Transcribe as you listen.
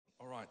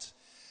right.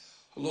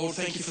 Lord,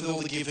 thank you for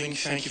all the giving.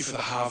 Thank you for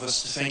the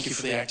harvest. Thank you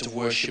for the act of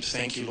worship.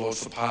 Thank you, Lord,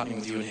 for partnering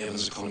with you in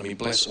heaven's economy.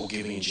 Bless all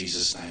giving in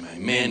Jesus' name.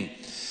 Amen.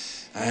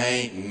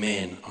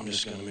 Amen. I'm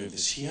just going to move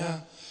this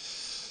here.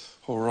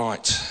 All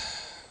right.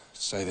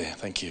 Stay there.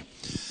 Thank you.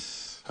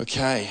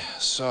 Okay,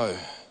 so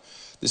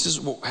this is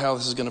how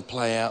this is going to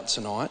play out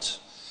tonight,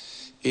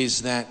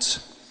 is that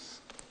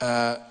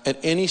at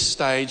any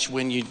stage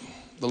when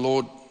the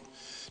Lord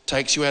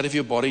takes you out of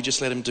your body,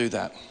 just let him do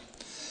that.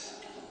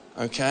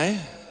 Okay?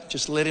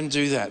 Just let him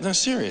do that. No,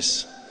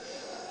 serious.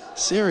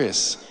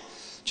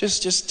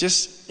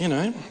 Just,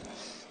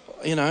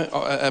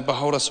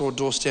 behold, I saw a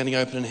door standing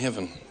open in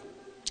heaven.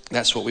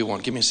 That's what we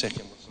want. Give me a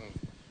second.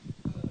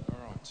 All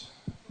right.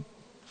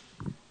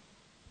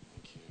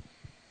 Thank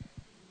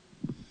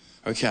you.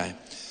 Okay.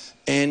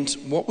 And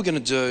what we're going to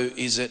do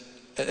is that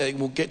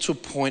we'll get to a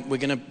point, we're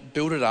going to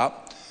build it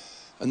up.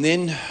 And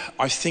then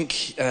I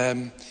think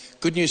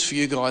good news for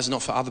you guys,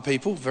 not for other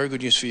people, very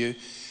good news for you,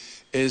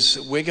 is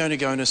we're going to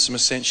go into some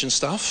Ascension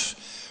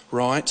stuff,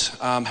 right?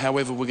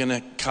 However, we're going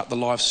to cut the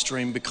live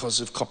stream because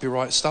of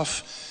copyright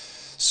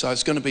stuff. So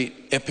it's going to be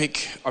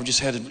epic. I've just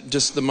had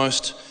just the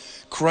most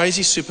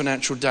crazy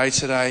supernatural day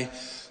today.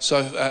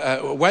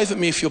 So wave at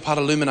me if you're part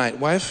of Illuminate.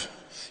 Wave.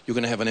 You're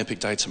going to have an epic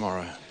day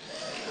tomorrow.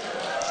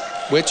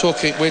 We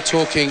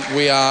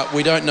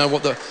don't know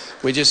what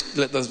we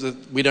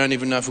don't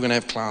even know if we're going to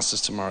have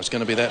classes tomorrow. It's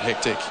going to be that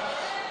hectic.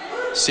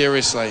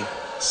 Seriously.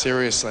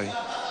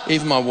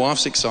 Even my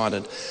wife's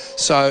excited.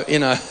 So,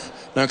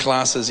 no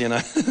classes,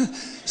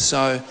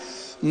 So,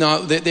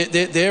 no,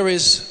 there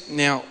is,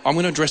 now, I'm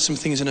going to address some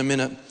things in a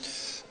minute.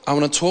 I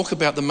want to talk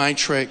about the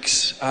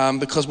matrix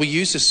because we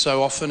use this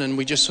so often and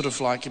we just sort of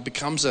it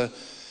becomes a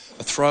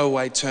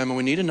throwaway term, and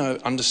we need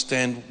to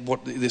understand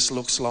what this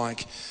looks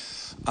like.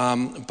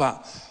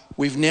 But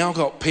we've now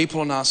got people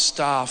on our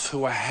staff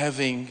who are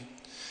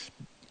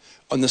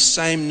on the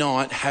same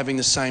night, having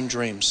the same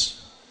dreams.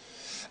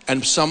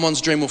 And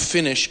someone's dream will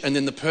finish, and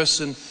then the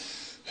person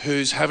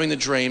who's having the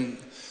dream,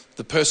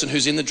 the person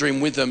who's in the dream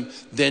with them,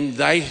 then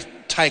they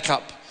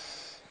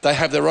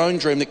have their own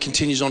dream that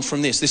continues on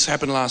from this. This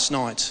happened last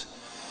night.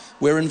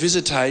 We're in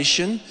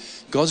visitation.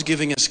 God's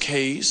giving us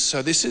keys.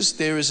 So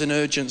there is an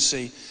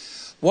urgency.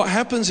 What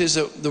happens is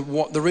that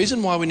the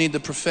reason why we need the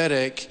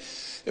prophetic,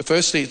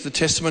 firstly, the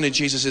testimony of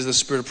Jesus is the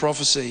spirit of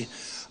prophecy.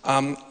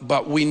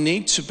 But we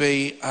need to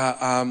be,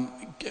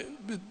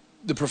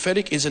 the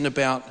prophetic isn't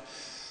about,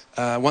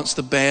 once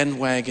the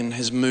bandwagon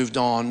has moved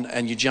on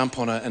and you jump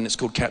on it, and it's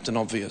called Captain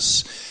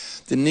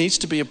Obvious. There needs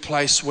to be a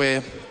place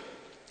where,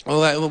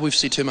 we've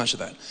seen too much of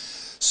that.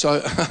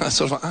 So,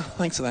 sort of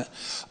thanks for that.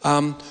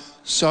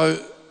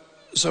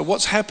 So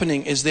what's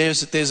happening is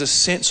there's a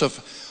sense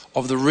of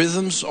the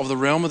rhythms of the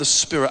realm of the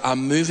spirit are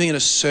moving at a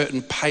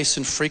certain pace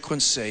and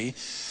frequency,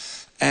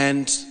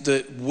 and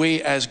that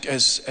we as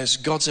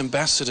God's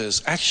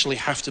ambassadors actually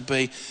have to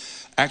be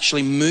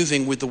actually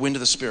moving with the wind of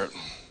the spirit.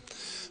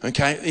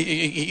 Okay,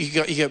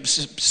 you got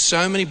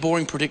so many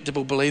boring,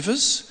 predictable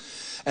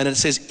believers, and it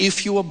says,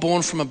 if you are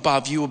born from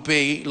above, you will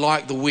be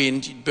like the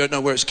wind. You don't know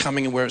where it's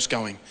coming and where it's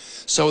going.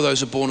 So are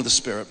those who are born of the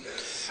Spirit.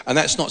 And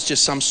that's not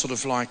just some sort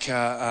of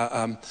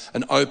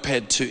an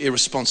oped to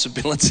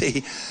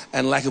irresponsibility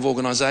and lack of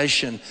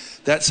organisation.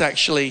 That's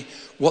actually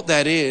what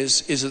that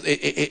is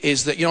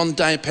that, on the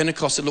day of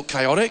Pentecost, it looked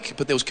chaotic,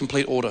 but there was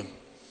complete order.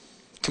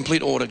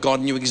 Complete order. God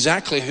knew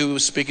exactly who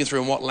was speaking through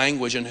and what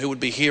language and who would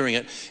be hearing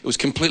it. It was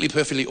completely,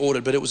 perfectly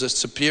ordered, but it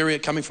was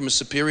coming from a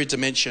superior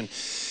dimension.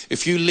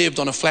 If you lived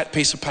on a flat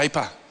piece of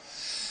paper,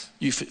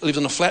 you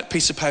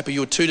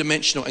were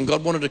two-dimensional, and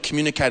God wanted to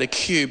communicate a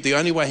cube. The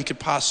only way he could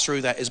pass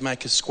through that is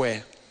make a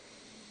square.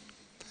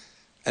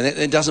 And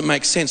it doesn't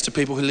make sense to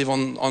people who live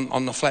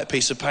on a flat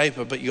piece of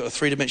paper, but you've got a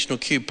three-dimensional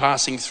cube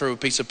passing through a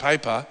piece of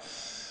paper,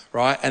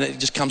 right? And it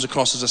just comes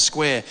across as a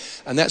square.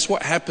 And that's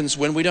what happens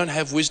when we don't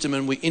have wisdom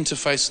and we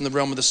interface in the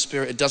realm of the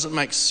spirit. It doesn't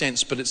make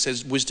sense, but it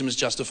says wisdom is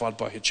justified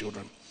by her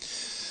children.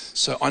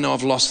 So I know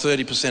I've lost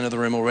 30% of the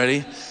room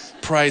already.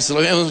 Praise the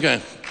Lord. Everyone's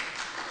going.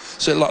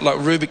 So like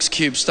Rubik's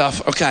Cube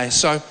stuff. Okay,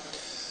 so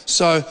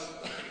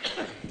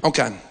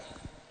okay.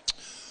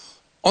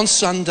 On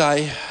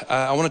Sunday,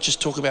 I want to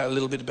just talk about a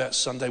little bit about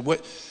Sunday.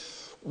 What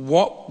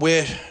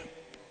we're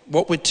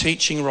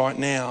teaching right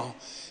now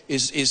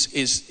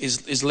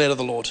is led of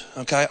the Lord.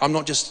 Okay, I'm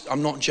not just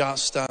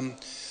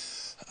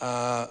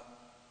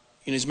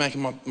he's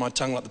making my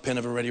tongue like the pen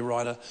of a ready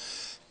writer,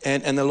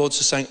 and the Lord's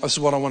just saying, this is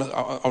what I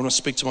want to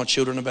speak to my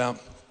children about.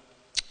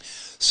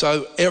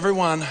 So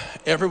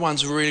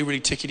everyone's really,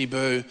 really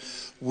tickety-boo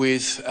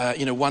with,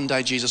 one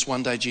day Jesus,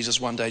 one day Jesus,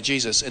 one day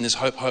Jesus. And there's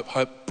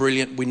hope,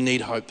 brilliant. We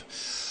need hope.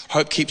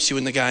 Hope keeps you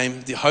in the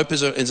game. The hope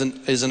is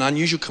an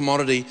unusual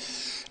commodity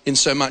in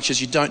so much as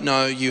you don't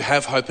know you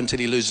have hope until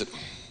you lose it.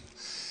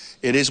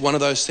 It is one of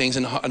those things,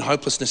 and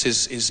hopelessness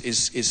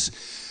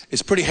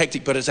is pretty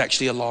hectic, but it's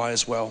actually a lie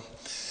as well.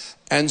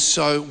 And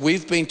so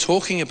we've been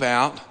talking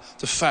about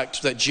the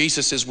fact that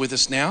Jesus is with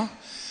us now,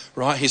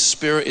 right? His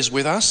Spirit is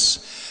with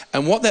us.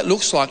 And what that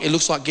looks like, it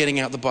looks like getting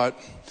out the boat.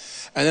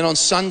 And then on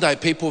Sunday,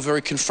 people were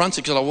very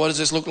confronted because like, what does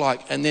this look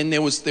like? And then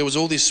there was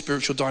all these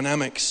spiritual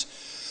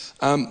dynamics.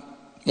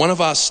 One of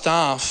our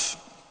staff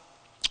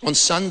on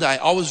Sunday,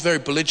 I was very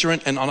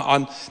belligerent, and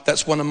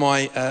that's one of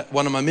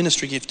my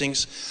ministry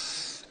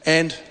giftings.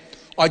 And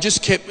I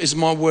just kept, is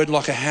my word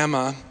like a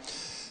hammer?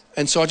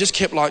 And so I just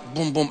kept like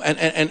boom, boom,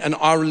 and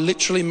I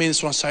literally mean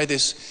this when I say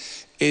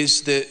this,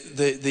 is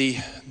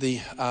the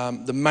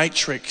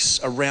matrix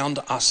around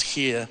us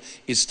here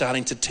is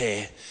starting to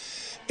tear.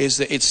 Is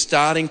that it's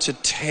starting to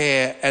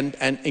tear,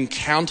 and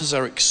encounters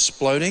are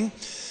exploding,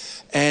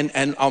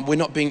 and we're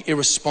not being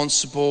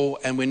irresponsible,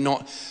 and we're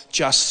not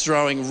just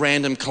throwing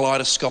random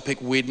kaleidoscopic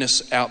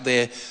weirdness out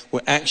there. We're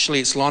actually,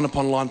 it's line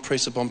upon line,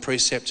 precept upon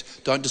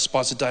precept. Don't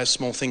despise the day of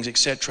small things,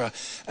 etc.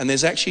 And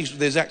there's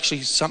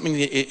actually something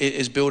that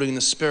is building in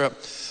the spirit.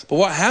 But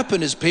what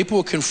happened is people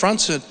were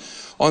confronted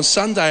on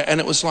Sunday, and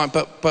it was like,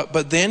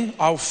 but then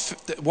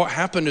what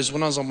happened is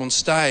when I was on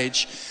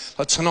stage,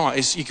 like tonight,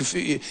 is you can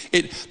feel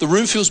it. The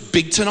room feels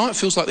big tonight. It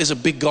feels like there's a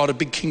big God, a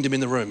big kingdom in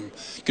the room.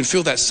 You can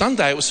feel that.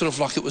 Sunday, it was like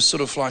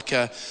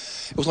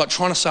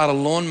trying to start a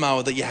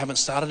lawnmower that you haven't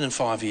started in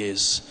 5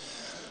 years.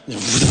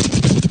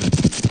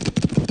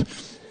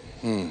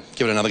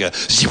 Give it another go.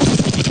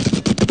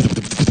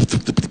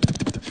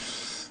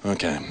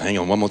 Okay, hang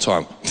on, one more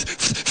time.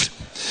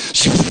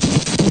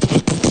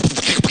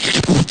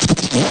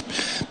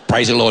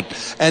 Praise the Lord.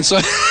 And so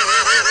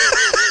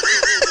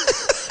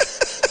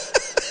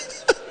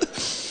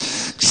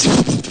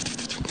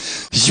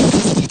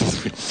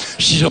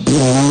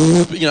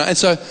and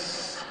so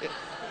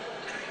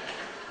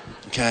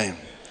okay,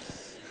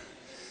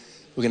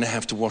 we're going to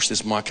have to wash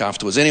this mic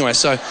afterwards. Anyway,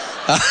 so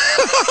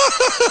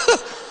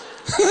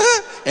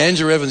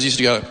Andrew Evans used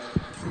to go.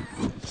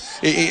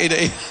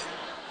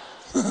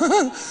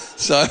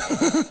 So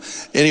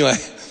anyway,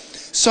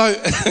 so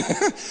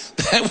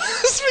that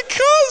was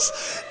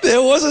because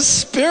there was a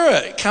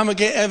spirit come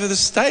again over the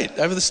state,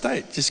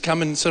 just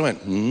come and sort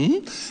of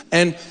went,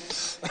 and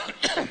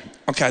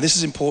okay, this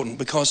is important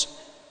because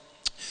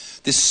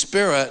this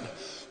spirit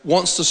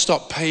wants to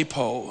stop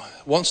people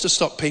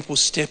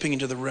stepping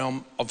into the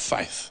realm of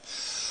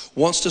faith,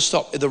 wants to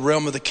stop the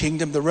realm of the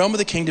kingdom. The realm of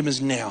the kingdom is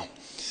now.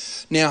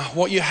 Now,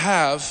 what you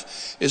have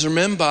is,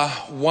 remember,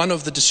 one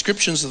of the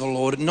descriptions of the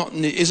Lord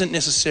isn't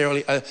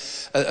necessarily a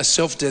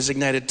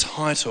self-designated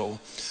title.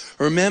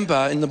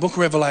 Remember, in the book of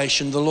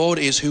Revelation, the Lord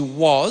is who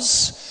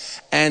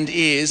was and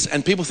is,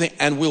 and people think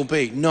and will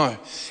be. No,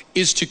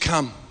 is to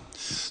come.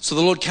 So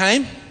the Lord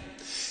came,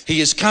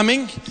 he is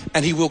coming,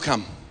 and he will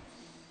come.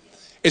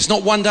 It's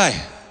not one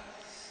day.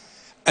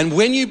 And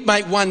when you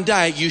make one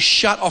day, you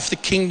shut off the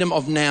kingdom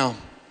of now.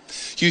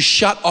 You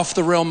shut off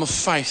the realm of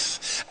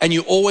faith, and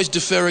you're always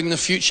deferring the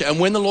future. And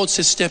when the Lord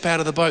says, step out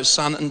of the boat,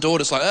 son and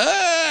daughter, it's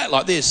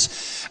like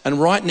this. And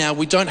right now,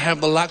 we don't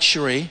have the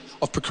luxury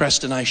of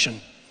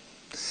procrastination.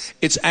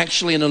 It's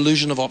actually an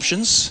illusion of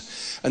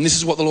options. And this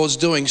is what the Lord's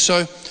doing.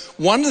 So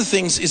one of the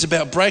things is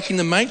about breaking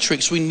the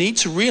matrix. We need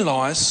to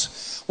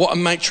realize what a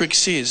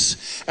matrix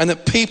is, and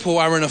that people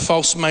are in a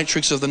false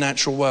matrix of the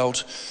natural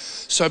world.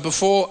 So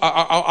before,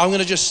 we're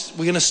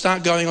going to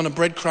start going on a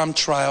breadcrumb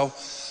trail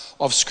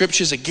of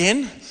scriptures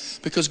again,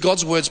 because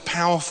God's word's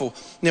powerful.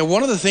 Now,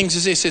 one of the things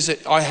is this, is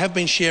that I have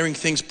been sharing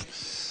things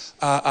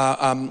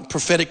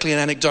prophetically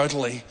and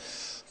anecdotally,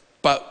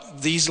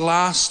 but these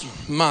last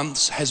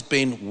months has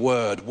been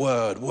word.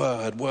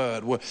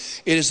 It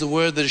is the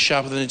word that is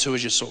sharper than a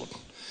two-edged sword.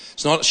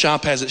 It's not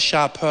sharp as, it's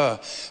sharper,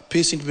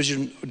 piercing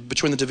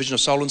between the division of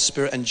soul and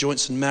spirit and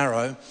joints and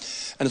marrow,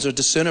 and is a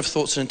discerner of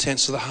thoughts and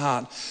intents of the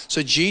heart.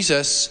 So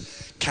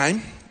Jesus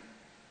came.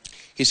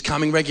 He's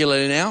coming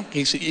regularly now.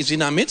 He's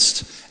in our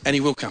midst, and he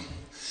will come.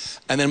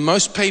 And then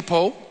most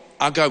people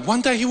go,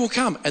 one day he will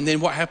come. And then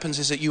what happens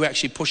is that you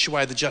actually push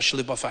away the just shall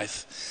live by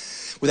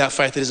faith. Without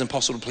faith, it is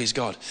impossible to please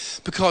God.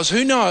 Because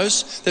who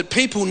knows that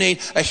people need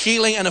a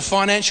healing and a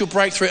financial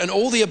breakthrough and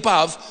all the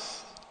above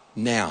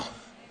now.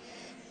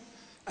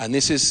 And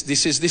this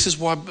is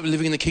why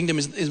living in the kingdom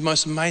is the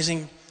most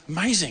amazing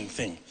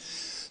thing.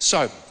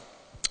 So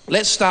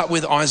let's start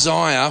with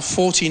Isaiah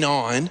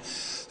 49.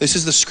 This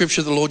is the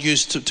scripture the Lord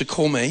used to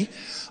call me.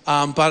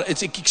 But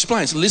it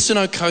explains, listen,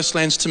 O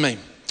coastlands, to me.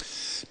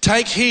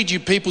 Take heed, you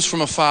peoples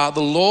from afar.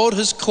 The Lord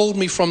has called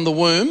me from the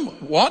womb.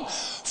 What?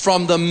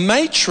 From the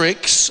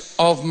matrix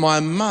of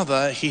my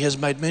mother, he has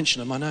made mention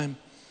of my name.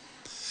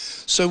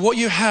 So what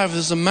you have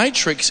is a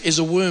matrix is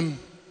a womb.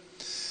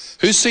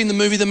 Who's seen the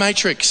movie The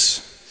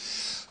Matrix?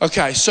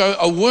 Okay, so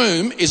a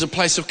womb is a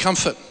place of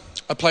comfort,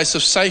 a place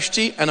of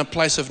safety, and a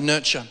place of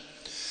nurture.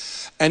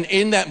 And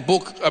in that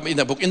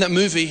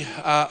movie,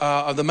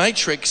 The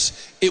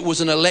Matrix, it was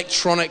an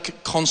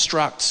electronic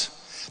construct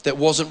that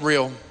wasn't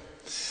real.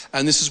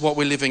 And this is what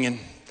we're living in.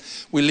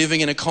 We're living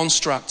in a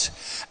construct.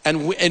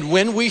 And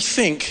when we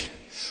think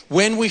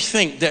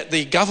that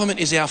the government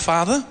is our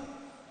father,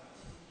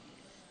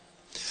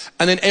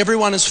 and then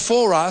everyone is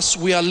for us,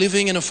 we are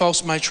living in a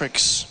false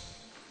matrix.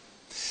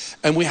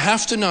 And we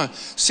have to know.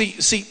 See,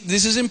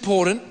 this is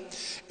important.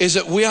 is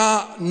that we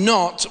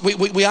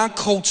are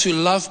called to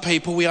love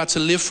people. We are to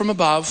live from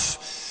above.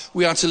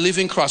 We are to live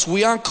in Christ.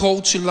 We are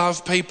called to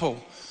love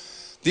people.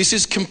 This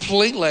is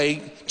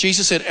completely,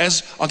 Jesus said,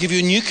 as I'll give you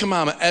a new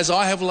commandment, as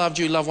I have loved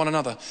you, love one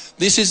another.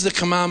 This is the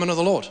commandment of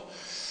the Lord.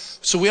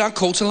 So we are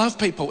called to love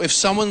people. If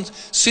someone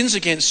sins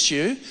against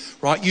you,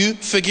 right, you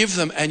forgive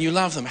them and you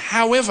love them.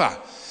 However,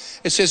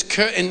 it says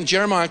in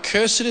Jeremiah,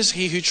 cursed is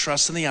he who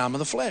trusts in the arm of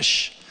the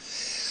flesh.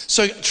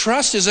 So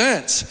trust is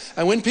earned.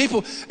 And when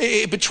people,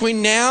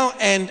 between now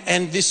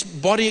and this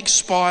body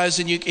expires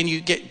and you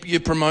get your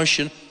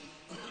promotion,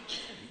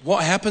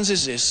 what happens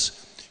is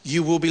this: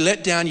 you will be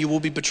let down, you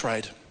will be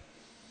betrayed.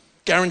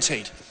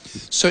 Guaranteed.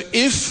 So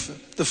if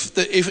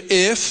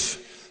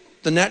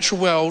the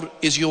natural world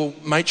is your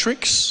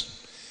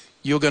matrix,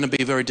 you're going to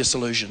be very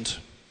disillusioned.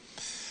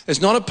 There's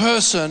not a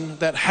person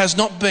that has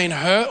not been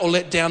hurt or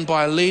let down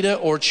by a leader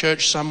or a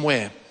church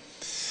somewhere.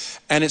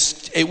 And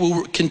it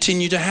will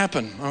continue to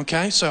happen,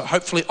 okay? So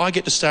hopefully I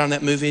get to star in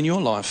that movie in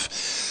your life.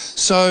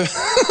 So,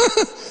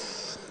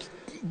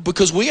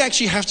 because we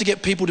actually have to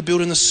get people to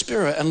build in the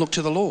Spirit and look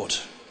to the Lord.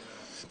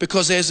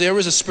 Because there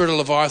is a spirit of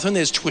Leviathan,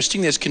 there's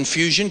twisting, there's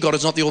confusion. God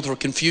is not the author of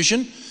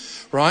confusion,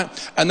 right?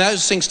 And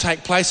those things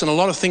take place, and a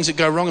lot of things that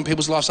go wrong in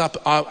people's lives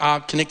are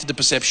connected to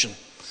perception,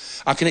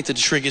 are connected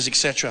to triggers,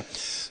 etc.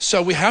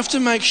 So we have to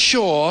make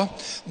sure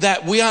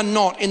that we are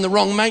not in the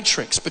wrong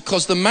matrix,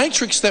 because the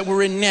matrix that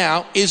we're in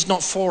now is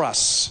not for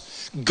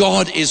us.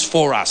 God is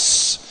for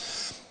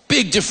us.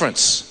 Big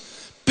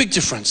difference. Big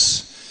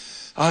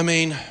difference. I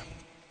mean,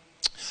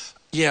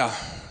 yeah.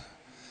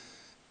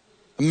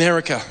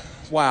 America,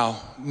 wow.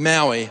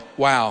 Maui,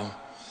 wow.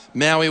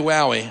 Maui,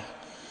 wowie.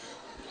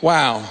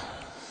 Wow.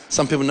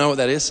 Some people know what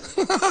that is.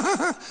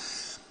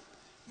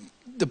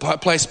 The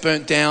place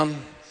burnt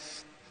down.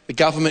 The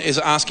government is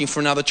asking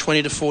for another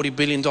 $20 to $40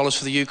 billion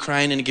for the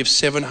Ukraine, and it gives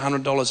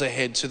 $700 a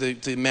head to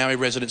the Maui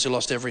residents who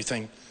lost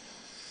everything.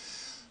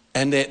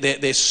 And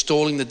they're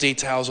stalling the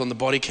details on the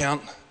body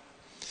count.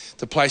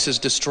 The place is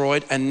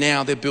destroyed, and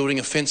now they're building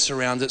a fence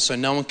around it so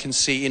no one can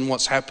see in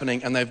what's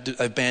happening, and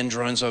they've banned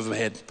drones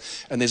overhead,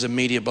 and there's a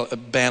media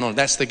ban on it.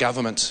 That's the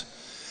government.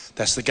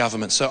 That's the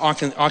government. So I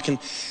can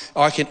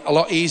a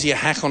lot easier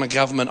hack on a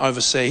government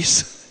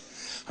overseas.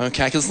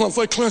 Okay, because it's not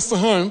very close to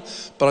home.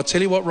 But I'll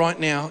tell you what right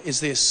now is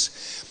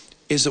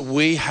that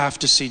we have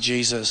to see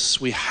Jesus.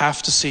 We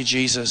have to see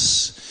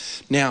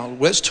Jesus. Now,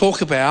 let's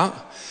talk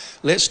about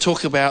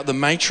the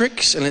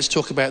matrix, and let's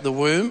talk about the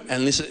womb,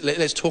 and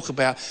let's talk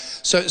about...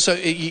 So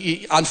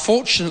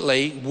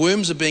unfortunately,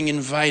 wombs are being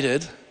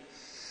invaded,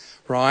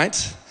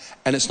 right?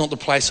 And it's not the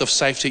place of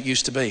safety it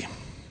used to be.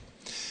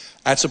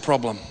 That's a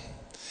problem.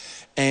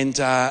 And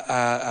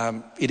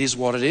it is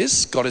what it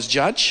is. God is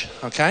judge,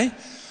 okay?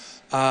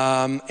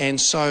 And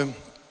so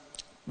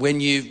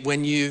when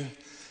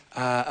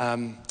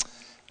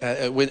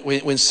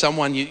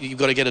someone, you've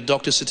got to get a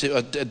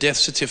death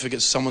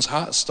certificate, someone's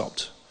heart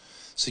stopped.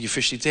 So you're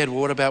officially dead.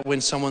 Well, what about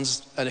when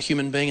someone's a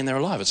human being and they're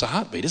alive? It's a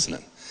heartbeat, isn't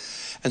it?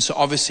 And so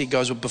obviously it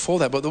goes before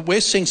that. But we're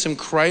seeing some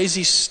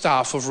crazy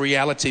stuff of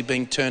reality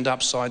being turned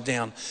upside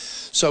down.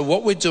 So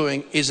what we're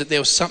doing is that there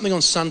was something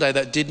on Sunday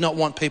that did not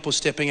want people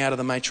stepping out of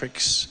the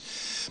matrix.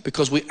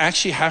 Because we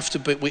actually have to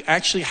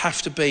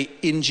be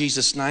in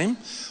Jesus' name.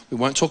 We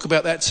won't talk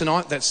about that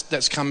tonight.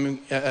 That's coming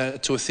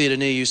to a theatre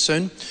near you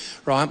soon,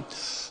 right?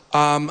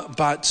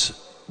 But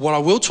what I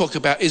will talk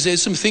about is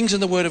there's some things in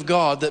the Word of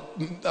God that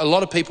a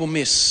lot of people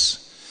miss.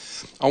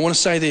 I want to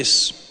say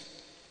this,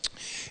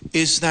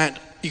 is that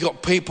you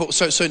got people.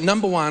 So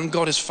number one,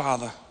 God is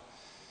Father.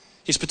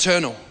 He's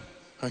paternal,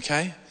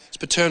 okay? He's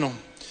paternal.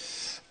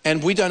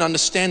 And we don't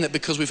understand that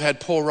because we've had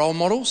poor role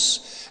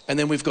models, and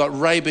then we've got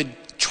rabid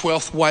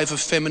 12th wave of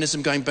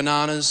feminism going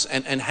bananas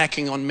and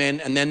hacking on men,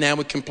 and then now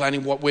we're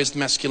complaining where's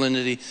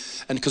masculinity,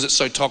 and because it's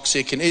so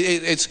toxic, and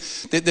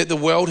it's the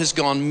world has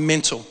gone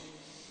mental.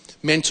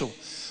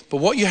 But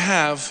what you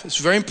have is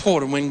very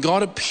important. When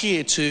God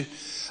appeared to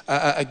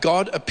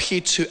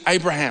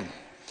Abraham,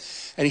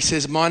 and he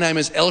says, "My name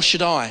is El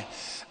Shaddai,"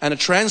 and a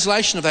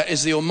translation of that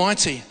is the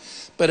Almighty,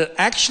 but it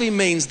actually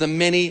means the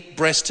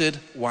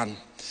many-breasted one.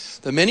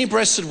 The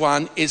many-breasted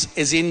one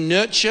is in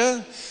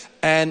nurture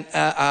and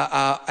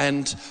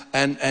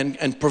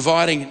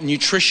providing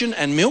nutrition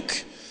and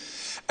milk.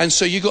 And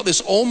so you got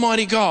this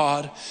Almighty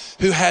God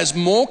who has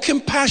more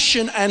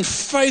compassion and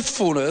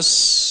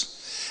faithfulness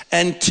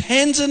and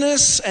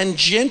tenderness and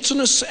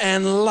gentleness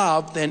and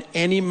love than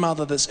any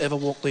mother that's ever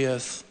walked the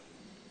earth.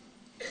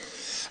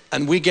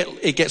 And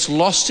it gets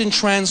lost in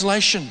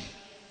translation.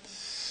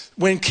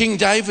 When King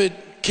David,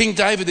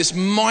 this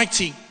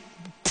mighty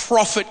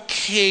prophet,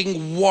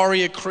 king,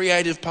 warrior,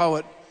 creative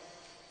poet,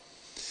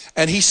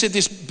 and he said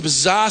this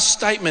bizarre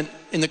statement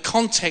in the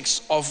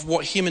context of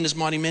what him and his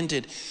mighty men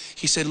did.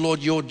 He said,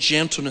 "Lord, your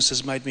gentleness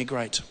has made me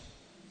great."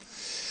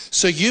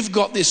 So you've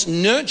got this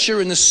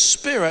nurture in the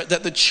spirit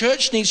that the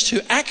church needs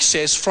to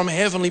access from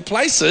heavenly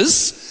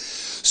places.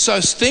 So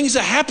things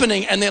are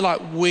happening and they're like,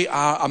 we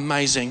are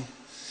amazing.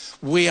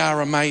 We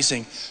are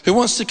amazing. Who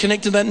wants to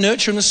connect to that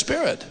nurture in the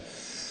spirit?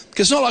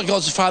 Because it's not like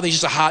God's Father, he's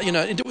just a heart,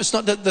 it's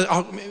not that,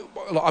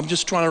 I'm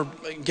just trying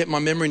to get my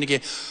memory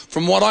together.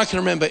 From what I can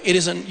remember, it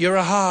isn't, you're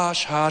a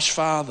harsh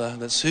Father.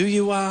 That's who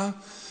you are.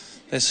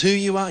 That's who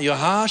you are. You're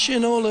harsh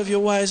in all of your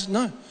ways.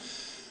 No.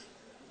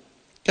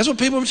 That's what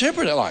people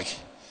interpret it like.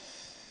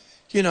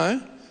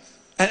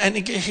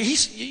 And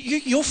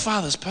your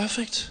Father's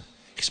perfect.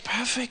 He's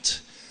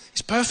perfect.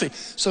 He's perfect.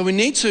 So we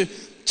need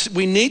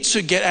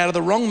to get out of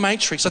the wrong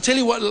matrix. I'll tell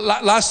you what,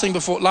 last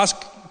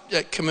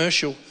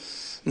commercial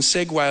and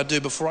segue I'll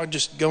do before I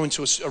just go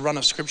into a run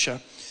of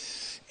scripture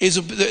is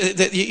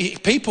that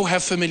people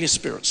have familiar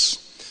spirits.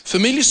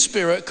 Familiar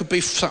spirit could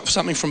be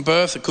something from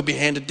birth. It could be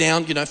handed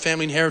down,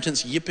 family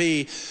inheritance,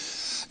 yippee.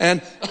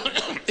 And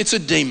it's a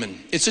demon.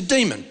 It's a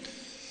demon.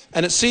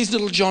 And it sees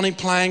little Johnny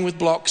playing with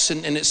blocks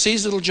and it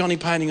sees little Johnny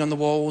painting on the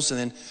walls. And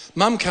then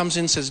mum comes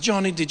in and says,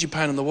 Johnny, did you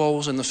paint on the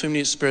walls? And the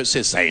familiar spirit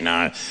says, say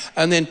no.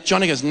 And then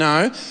Johnny goes,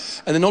 no.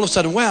 And then all of a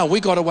sudden, wow,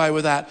 we got away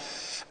with that.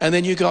 And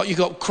then you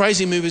got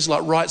crazy movies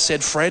like Right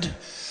Said Fred,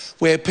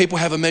 where people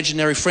have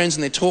imaginary friends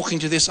and they're talking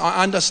to this.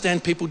 I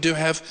understand people do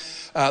have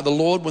the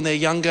Lord when they're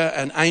younger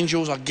and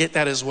angels. I get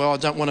that as well. I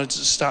don't want to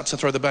start to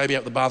throw the baby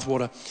out the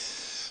bathwater.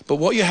 But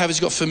what you have is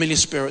you've got familiar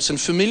spirits. And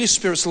familiar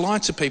spirits lie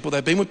to people.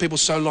 They've been with people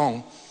so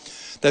long.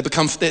 They're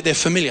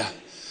familiar.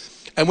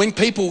 And when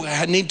people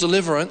need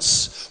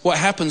deliverance, what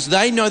happens?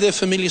 They know their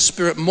familiar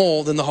spirit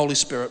more than the Holy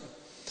Spirit.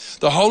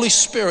 The Holy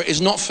Spirit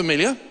is not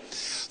familiar.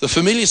 The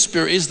familiar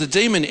spirit is, the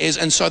demon is,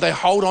 and so they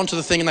hold on to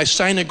the thing and they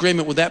stay in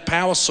agreement with that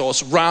power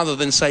source rather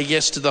than say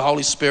yes to the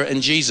Holy Spirit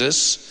and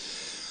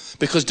Jesus.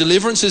 Because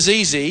deliverance is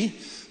easy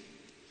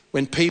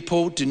when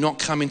people do not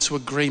come into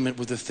agreement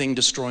with the thing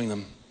destroying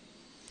them.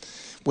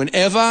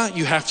 Whenever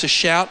you have to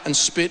shout and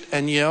spit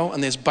and yell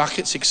and there's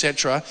buckets,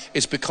 etc.,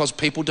 it's because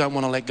people don't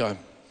want to let go.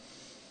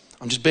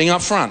 I'm just being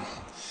upfront.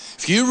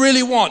 If you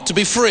really want to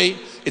be free,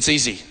 it's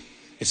easy.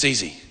 It's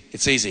easy.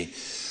 It's easy.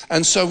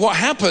 And so what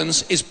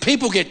happens is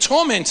people get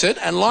tormented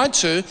and lied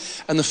to,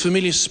 and the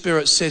familiar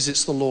spirit says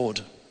it's the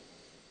Lord.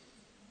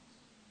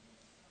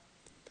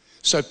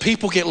 So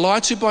people get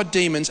lied to by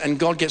demons and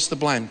God gets the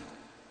blame.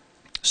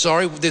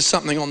 Sorry, there's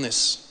something on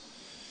this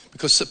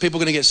because people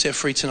are going to get set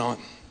free tonight.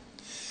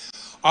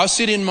 I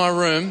sit in my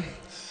room,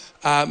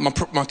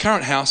 my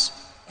current house,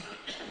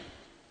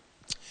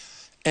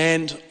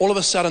 and all of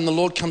a sudden the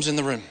Lord comes in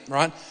the room,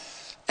 right?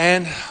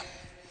 And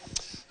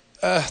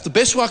the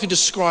best way I could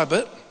describe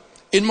it,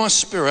 in my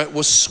spirit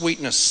was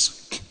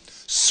sweetness.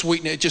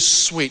 Sweetness,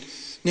 just sweet.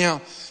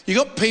 Now, you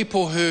got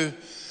people who,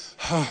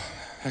 how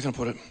can I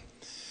put it?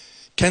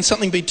 Can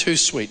something be too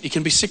sweet? It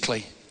can be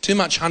sickly. Too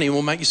much honey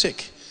will make you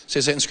sick. It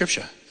says that in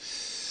scripture.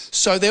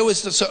 So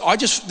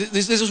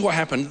this is what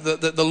happened.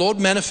 The Lord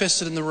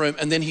manifested in the room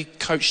and then he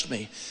coached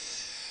me.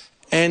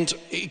 And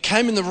he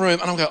came in the room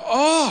and I'm going,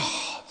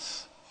 oh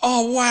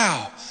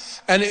wow.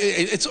 And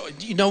it's,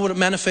 you know what it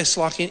manifests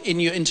like in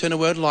your internal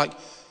word? Like,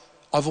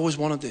 I've always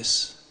wanted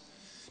this.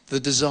 The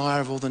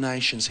desire of all the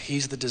nations.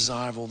 He's the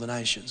desire of all the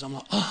nations. I'm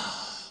like,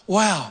 oh,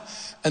 wow.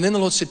 And then the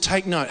Lord said,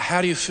 take note.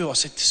 How do you feel? I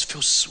said, this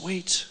feels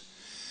sweet.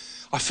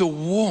 I feel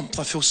warmth.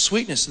 I feel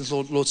sweetness. And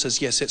the Lord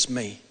says, yes, it's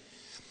me.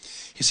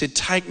 He said,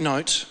 take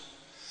note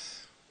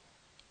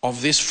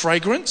of this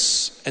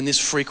fragrance and this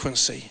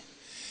frequency.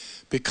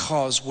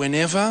 Because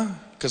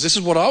this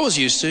is what I was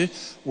used to,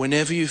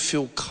 whenever you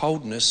feel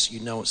coldness, you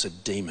know it's a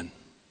demon.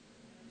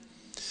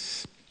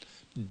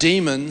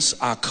 Demons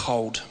are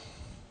cold.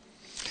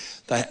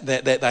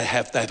 They're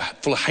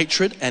full of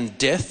hatred and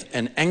death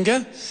and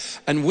anger.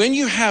 And when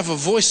you have a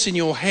voice in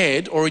your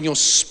head or in your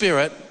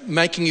spirit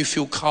making you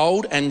feel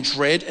cold and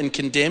dread and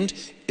condemned,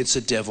 it's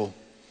a devil.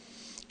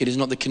 It is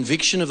not the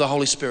conviction of the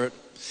Holy Spirit.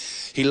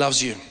 He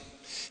loves you.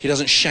 He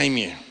doesn't shame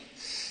you.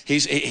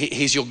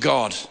 He's your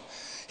God.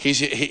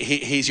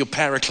 He's your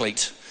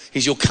paraclete.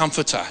 He's your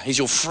comforter. He's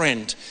your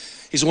friend.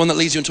 He's the one that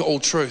leads you into all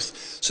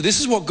truth. So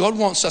this is what God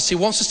wants us. He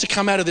wants us to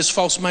come out of this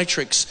false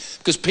matrix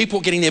because people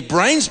are getting their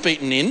brains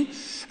beaten in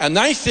and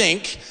they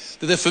think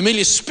that their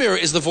familiar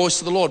spirit is the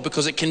voice of the Lord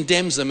because it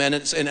condemns them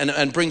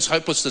and brings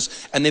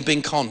hopelessness, and they're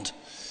being conned.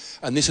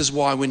 And this is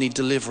why we need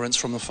deliverance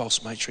from the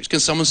false matrix. Can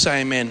someone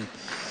say amen?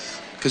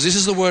 Because this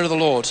is the word of the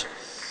Lord.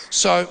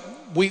 So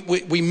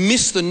we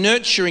miss the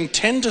nurturing,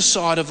 tender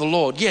side of the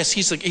Lord. Yes,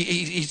 he's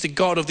the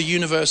God of the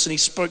universe and he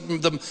spoke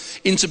them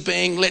into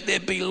being. Let there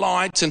be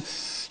light and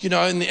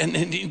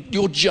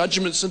your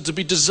judgments are to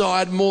be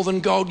desired more than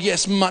gold.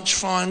 Yes, much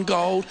fine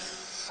gold.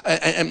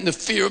 And the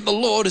fear of the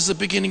Lord is the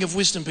beginning of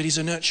wisdom, but he's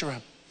a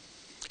nurturer.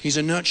 He's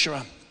a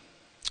nurturer.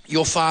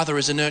 Your Father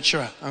is a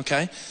nurturer,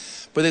 okay?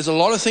 But there's a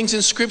lot of things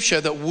in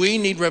scripture that we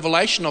need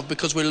revelation of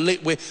because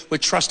we're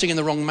trusting in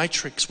the wrong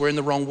matrix. We're in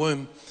the wrong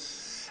womb.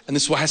 And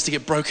this is what has to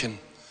get broken.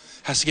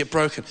 Has to get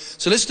broken.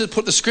 So let's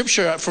put the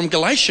scripture from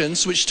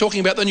Galatians, which is talking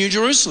about the New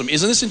Jerusalem.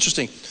 Isn't this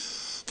interesting?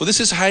 For this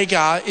is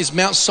Hagar, is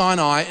Mount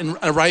Sinai in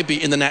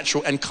Arabia in the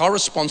natural and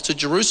corresponds to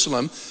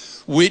Jerusalem,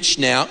 which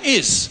now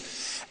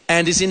is,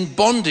 and is in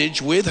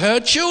bondage with her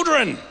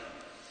children.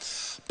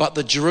 But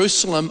the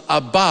Jerusalem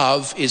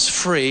above is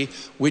free,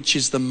 which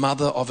is the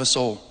mother of us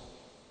all.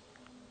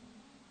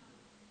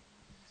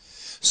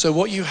 So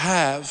what you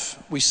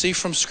have, we see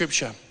from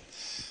Scripture,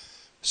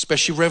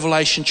 especially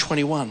Revelation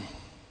 21,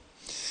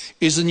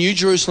 is the New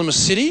Jerusalem a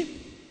city?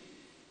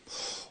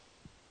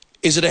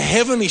 Is it a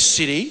heavenly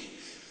city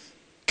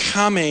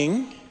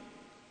coming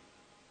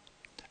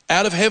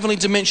out of heavenly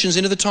dimensions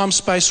into the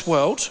time-space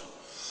world?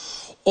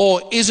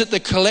 Or is it the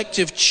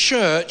collective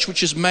church,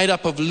 which is made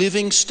up of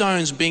living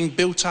stones being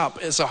built up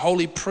as a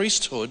holy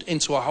priesthood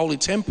into a holy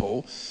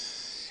temple?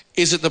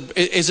 Is it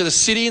a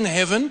city in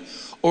heaven,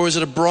 or is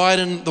it a bride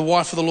and the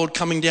wife of the Lord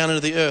coming down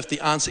into the earth? The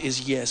answer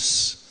is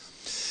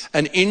yes.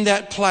 And in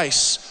that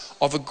place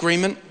of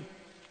agreement,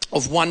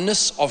 of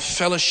oneness, of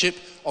fellowship,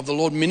 of the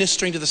Lord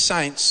ministering to the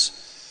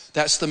saints,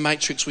 that's the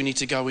matrix we need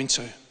to go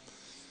into.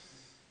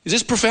 Is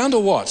this profound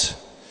or what?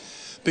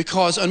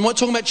 Because, and we're not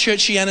talking about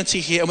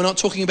churchianity here, and we're not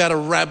talking about a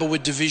rabble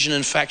with division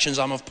and factions.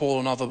 I'm of Paul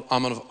and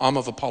I'm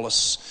of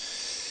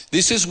Apollos.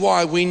 This is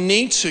why we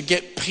need to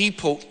get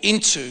people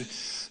into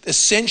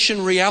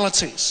Ascension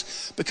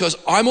realities, because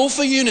I'm all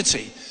for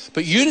unity,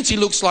 but unity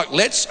looks like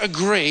let's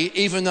agree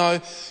even though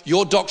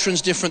your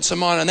doctrine's different to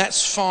mine, and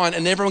that's fine,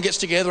 and everyone gets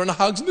together and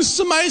hugs, and this is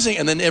amazing,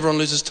 and then everyone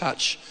loses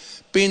touch.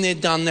 Been there,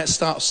 done that,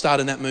 start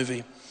in that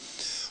movie.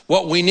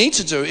 What we need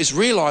to do is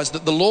realize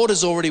that the Lord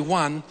has already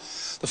won.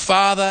 The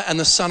Father and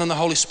the Son and the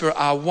Holy Spirit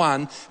are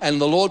one,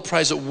 and the Lord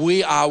prays that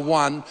we are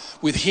one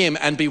with Him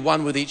and be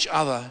one with each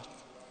other.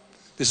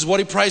 This is what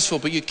He prays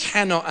for, but you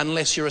cannot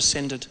unless you're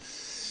ascended.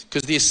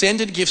 Because the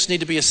ascended gifts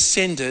need to be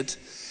ascended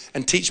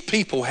and teach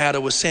people how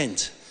to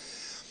ascend.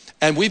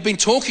 And we've been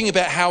talking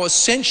about how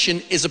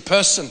ascension is a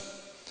person.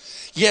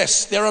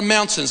 Yes, there are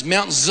mountains,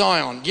 Mount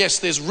Zion. Yes,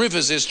 there's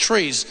rivers, there's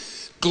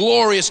trees,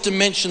 glorious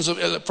dimensions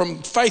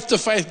from faith to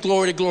faith,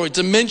 glory to glory,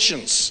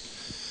 dimensions.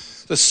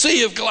 The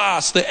sea of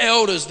glass, the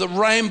elders, the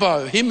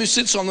rainbow, Him who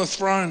sits on the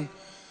throne.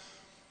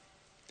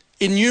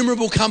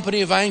 Innumerable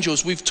company of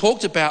angels. We've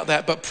talked about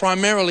that, but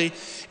primarily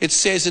it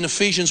says in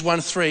Ephesians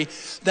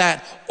 1:3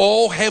 that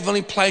all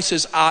heavenly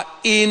places are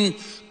in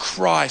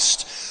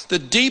Christ. The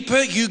deeper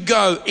you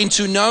go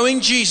into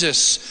knowing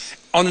Jesus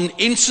on an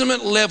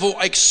intimate level,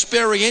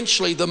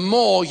 experientially, the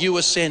more you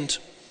ascend.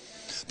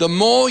 The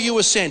more you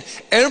ascend.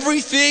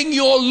 Everything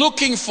you're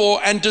looking for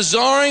and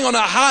desiring on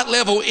a heart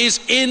level is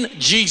in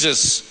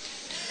Jesus.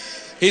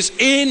 Is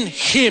in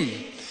Him.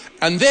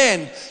 And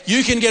then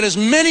you can get as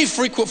many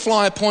frequent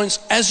flyer points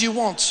as you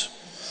want.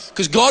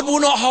 Because God will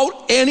not hold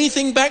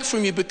anything back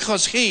from you,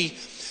 because He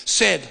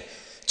said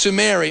to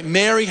Mary,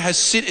 Mary is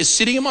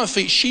sitting at my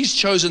feet. She's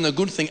chosen the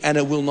good thing, and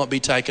it will not be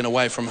taken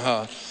away from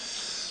her.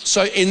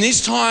 So in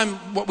this time,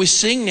 what we're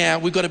seeing now,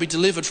 we've got to be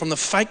delivered from the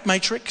fake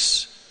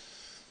matrix.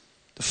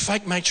 The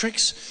fake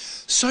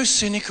matrix. So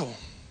cynical.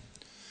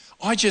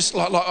 I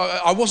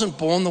wasn't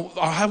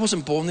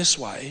born this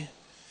way.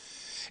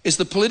 Is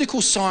the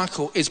political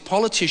cycle, is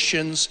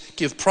politicians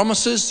give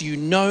promises you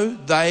know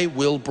they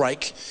will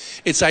break.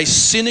 It's a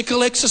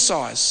cynical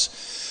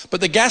exercise. But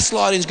the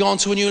gaslighting's gone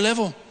to a new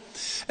level.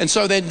 And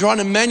so they're trying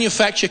to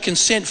manufacture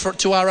consent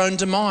to our own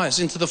demise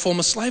into the form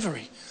of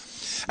slavery.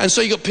 And so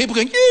you got people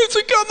going, yeah, it's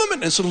a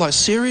government. And it's sort of like,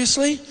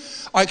 seriously?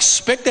 I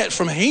expect that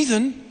from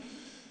heathen,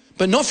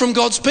 but not from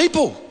God's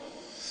people.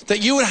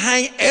 That you would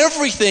hang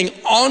everything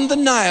on the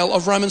nail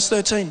of Romans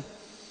 13.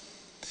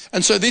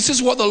 And so this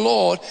is what the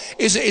Lord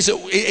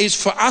is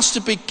for us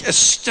to be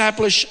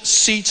established,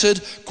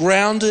 seated,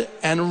 grounded,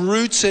 and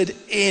rooted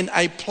in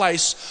a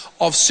place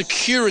of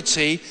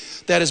security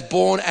that is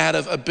born out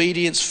of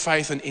obedience,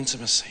 faith, and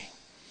intimacy.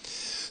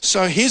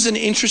 So here's an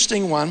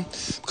interesting one,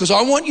 because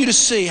I want you to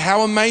see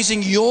how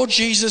amazing your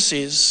Jesus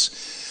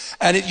is.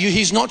 And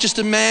He's not just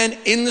a man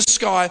in the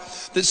sky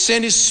that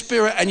sent His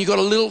Spirit, and you got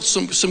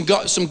some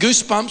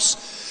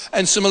goosebumps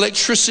and some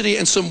electricity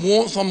and some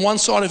warmth on one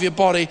side of your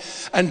body,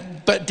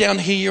 but down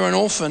here you're an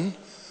orphan,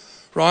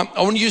 right?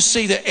 I want you to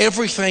see that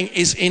everything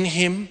is in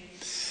Him,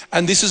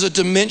 and this is a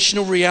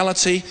dimensional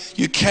reality.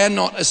 You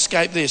cannot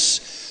escape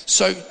this.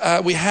 So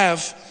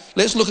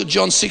let's look at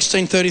John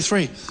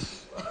 16:33.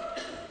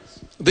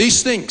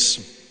 These things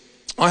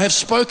I have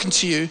spoken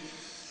to you,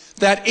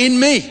 that in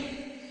me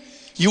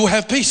you will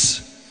have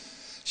peace.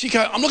 So you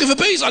go, I'm looking for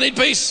peace, I need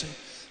peace.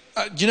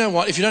 Do you know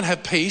what? If you don't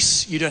have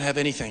peace, you don't have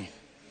anything.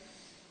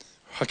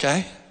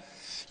 Okay?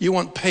 You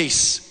want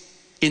peace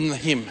in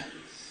Him.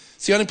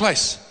 It's the only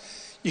place.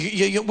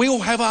 We all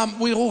have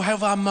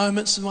our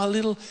moments and our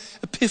little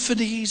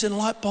epiphanies and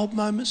light bulb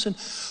moments. And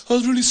I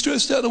was really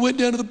stressed out and I went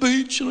down to the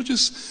beach and I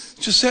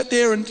just sat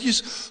there and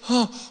just,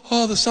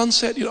 the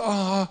sunset,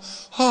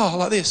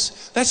 like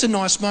this. That's a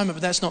nice moment,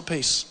 but that's not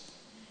peace.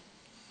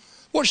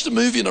 Watched the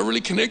movie and I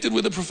really connected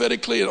with it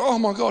prophetically, and oh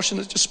my gosh, and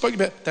it just spoke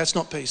about, that's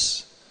not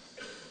peace.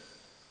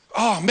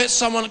 Oh, met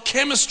someone at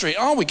chemistry.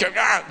 Oh, we go,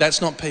 that's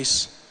not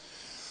peace.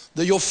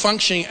 That you're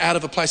functioning out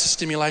of a place of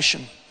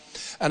stimulation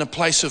and a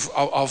place of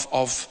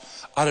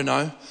I don't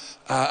know,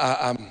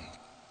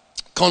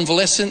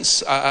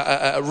 convalescence,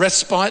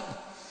 respite.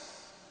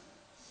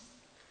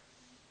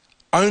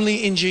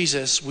 Only in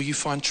Jesus will you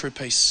find true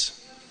peace.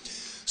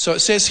 So it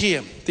says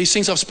here, these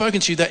things I've spoken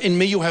to you, that in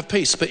me you'll have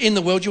peace, but in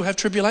the world you'll have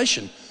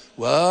tribulation.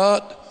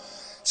 What?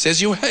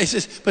 Says you, he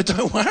says, but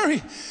don't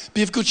worry.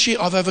 Be of good cheer.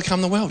 I've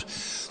overcome the world.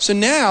 So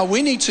now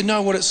we need to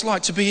know what it's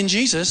like to be in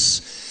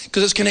Jesus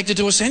because it's connected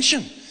to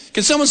Ascension.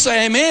 Can someone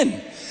say amen?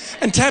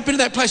 And tap into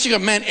that place. You go,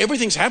 man,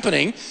 everything's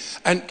happening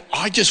and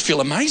I just feel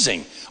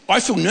amazing. I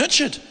feel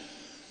nurtured.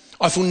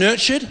 I feel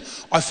nurtured.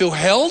 I feel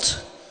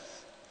held.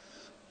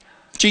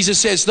 Jesus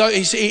says, though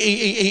he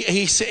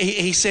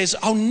says,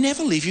 I'll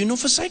never leave you nor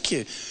forsake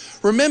you.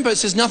 Remember, it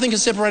says nothing can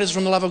separate us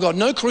from the love of God.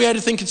 No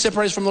created thing can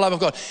separate us from the love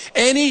of God.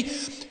 Any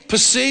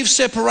perceived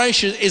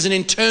separation is an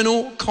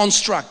internal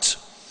construct.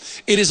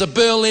 It is a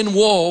Berlin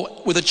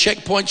Wall with a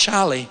checkpoint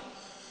Charlie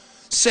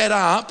set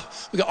up.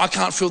 We go, I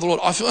can't feel the Lord.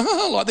 I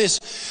feel like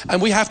this.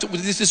 And we have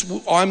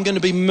to, I'm going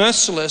to be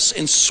merciless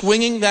in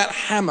swinging that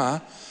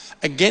hammer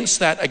against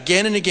that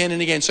again and again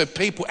and again, so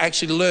people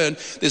actually learn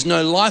there's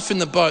no life in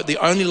the boat. The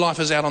only life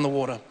is out on the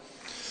water.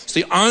 It's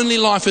the only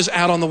life is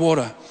out on the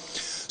water.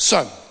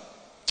 So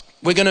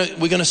we're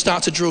gonna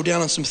start to drill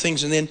down on some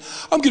things, and then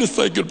I'm gonna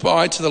say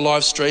goodbye to the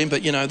live stream.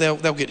 But you know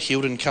they'll get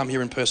healed and come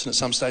here in person at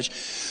some stage.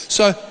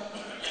 So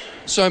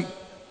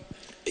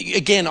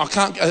again, I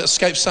can't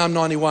escape Psalm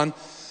 91.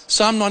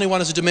 Psalm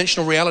 91 is a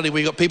dimensional reality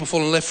where you've got people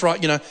falling left,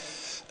 right.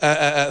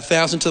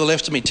 1,000 to the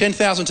left of me,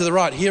 10,000 to the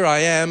right. Here I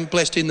am,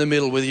 blessed in the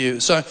middle with you.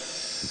 So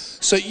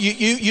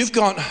you've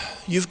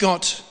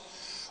got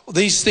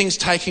these things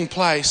taking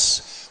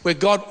place where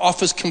God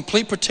offers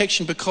complete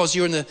protection because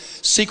you're in the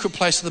secret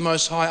place of the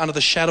Most High under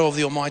the shadow of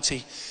the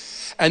Almighty.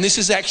 And this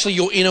is actually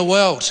your inner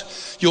world.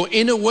 Your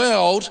inner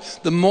world,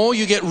 the more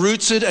you get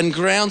rooted and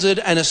grounded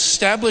and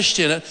established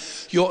in it,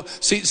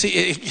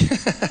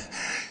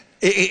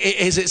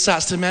 as it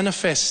starts to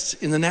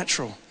manifest in the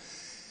natural.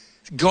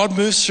 God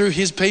moves through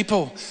his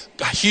people.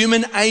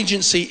 Human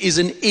agency is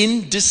an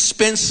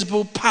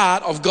indispensable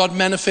part of God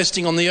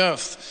manifesting on the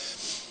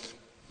earth.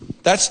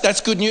 That's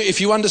good news. If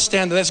you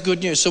understand that, that's good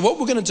news. So what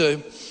we're going to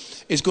do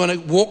is going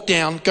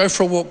to go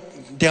for a walk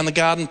down the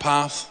garden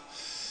path,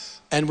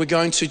 and we're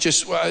going to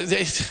just,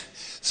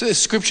 so the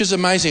scripture's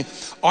amazing.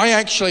 I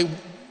actually,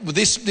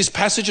 this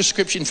passage of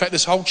scripture, in fact,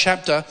 this whole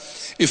chapter,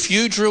 if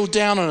you drill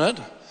down on it,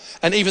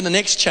 and even the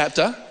next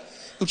chapter,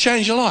 it'll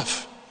change your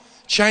life.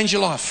 Change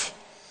your life.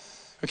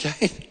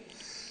 Okay,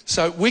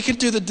 so we can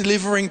do the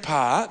delivering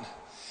part,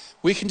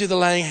 we can do the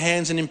laying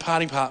hands and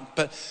imparting part,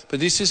 but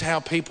this is how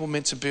people are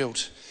meant to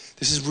build.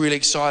 This is really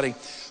exciting.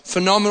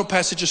 Phenomenal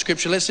passage of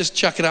scripture. Let's just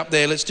chuck it up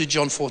there. Let's do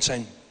John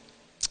 14.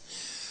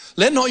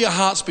 Let not your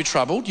hearts be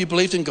troubled. You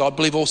believed in God,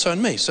 believe also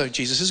in me. So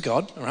Jesus is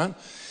God, all right?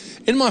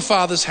 In my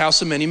Father's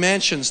house are many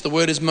mansions. The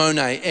word is Mone,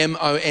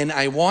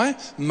 M-O-N-A-Y,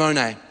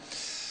 Mone.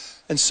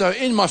 And so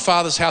in my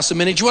Father's house are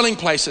many dwelling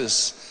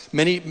places.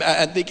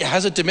 It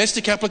has a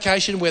domestic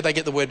application where they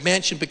get the word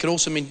mansion, but it could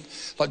also mean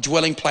like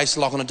dwelling place,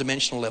 like on a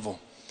dimensional level.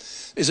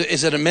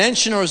 Is it a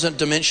mansion or is it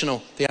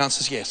dimensional? The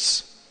answer is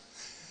yes.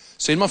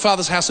 So in my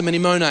Father's house are many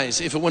mones.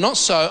 If it were not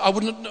so, I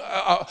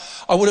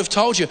would have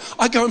told you.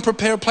 I go and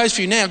prepare a place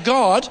for you. Now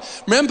God,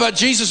 remember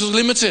Jesus was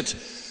limited.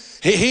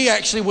 He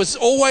actually was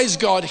always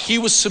God. He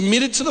was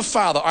submitted to the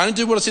Father. I only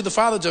do what I see the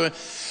Father doing.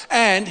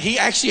 And he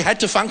actually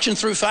had to function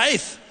through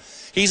faith.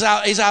 He's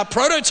our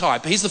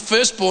prototype. He's the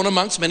firstborn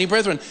amongst many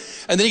brethren.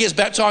 And then he gets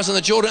baptized in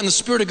the Jordan and the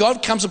Spirit of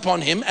God comes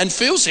upon him and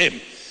fills him.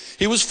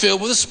 He was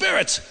filled with the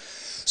Spirit.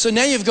 So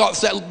now you've got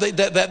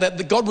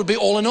that God would be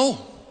all in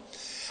all.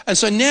 And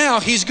so now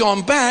he's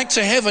gone back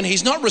to heaven.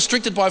 He's not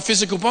restricted by a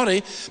physical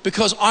body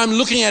because I'm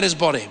looking at his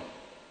body.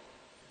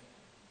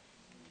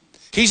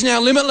 He's now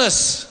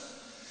limitless.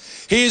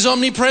 He is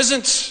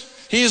omnipresent.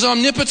 He is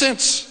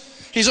omnipotent.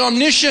 He's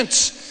omniscient.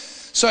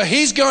 So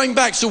he's going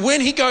back. So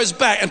when he goes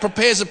back and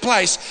prepares a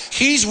place,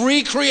 he's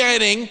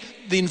recreating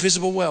the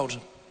invisible world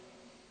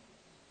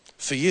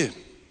for you.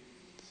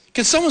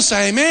 Can someone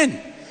say amen?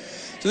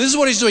 So this is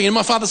what he's doing. In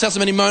my Father's house are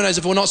many mones.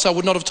 If it were not so, I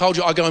would not have told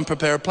you. I go and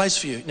prepare a place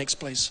for you. Next,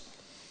 please.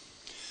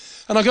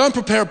 And I go and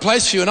prepare a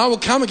place for you, and I will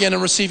come again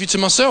and receive you to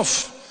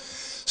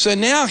myself. So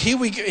now here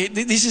we go.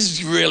 This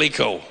is really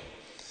cool.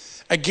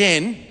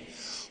 Again,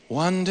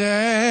 one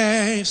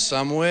day,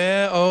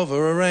 somewhere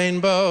over a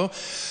rainbow.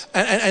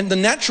 And the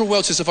natural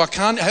world says, if I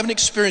haven't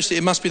experienced it,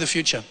 it must be the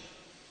future.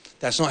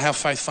 That's not how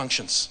faith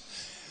functions.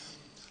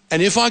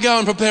 And if I go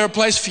and prepare a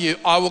place for you,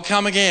 I will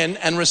come again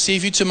and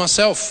receive you to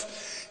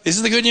myself. This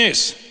is the good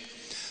news.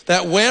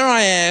 That where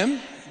I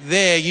am,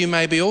 there you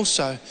may be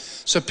also.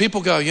 So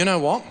people go, you know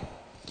what?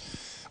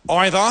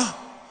 Either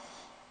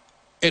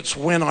it's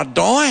when I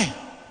die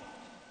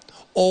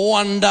or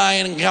one day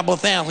in a couple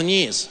of 1,000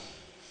 years.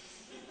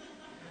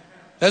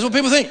 That's what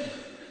people think.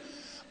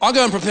 I'll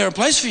go and prepare a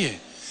place for you,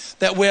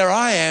 that where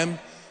I am,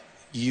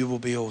 you will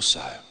be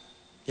also.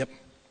 Yep.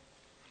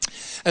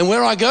 And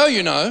where I go,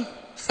 you know,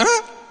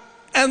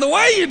 and the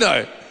way you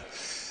know.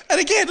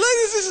 And again, look,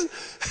 this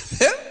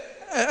is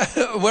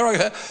where I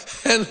go.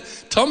 And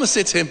Thomas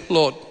said to him,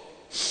 Lord,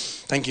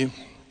 thank you.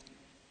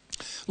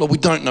 Lord, we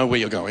don't know where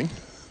you're going.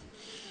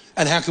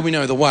 And how can we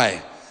know the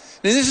way?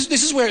 Now,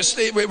 this is where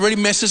it really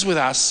messes with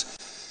us,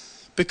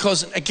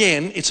 because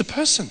again, it's a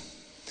person.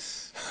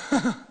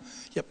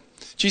 Yep.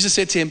 Jesus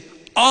said to him,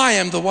 I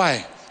am the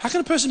way. How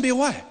can a person be a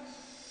way?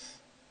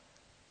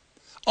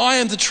 I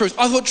am the truth.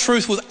 I thought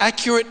truth was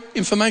accurate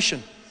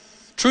information.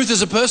 Truth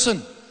is a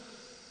person.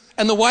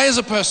 And the way is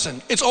a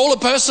person. It's all a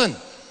person.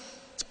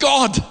 It's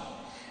God.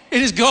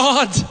 It is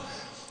God.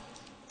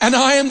 And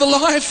I am the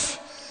life.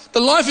 The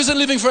life isn't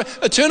living for,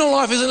 eternal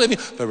life isn't living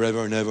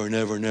forever and ever and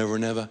ever and ever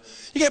and ever.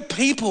 You get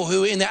people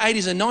who are in their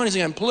 80s and 90s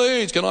going,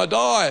 please, can I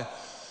die?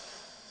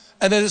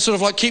 And then it's sort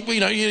of like keep,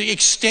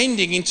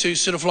 extending into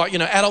sort of like,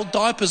 adult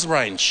diapers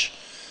range.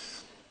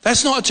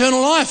 That's not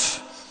eternal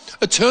life.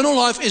 Eternal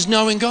life is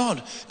knowing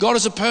God. God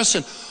is a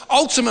person.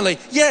 Ultimately,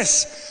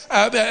 yes,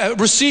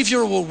 receive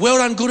your reward. Well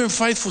done, good and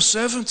faithful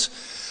servant.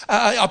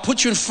 I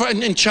put you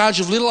in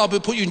charge of little, I'll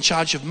put you in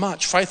charge of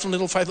much. Faithful,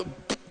 little, faithful,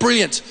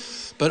 brilliant.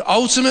 But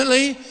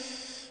ultimately,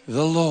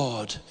 the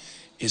Lord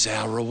is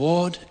our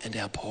reward and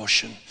our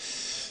portion.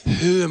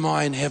 Who am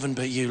I in heaven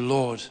but you,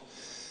 Lord?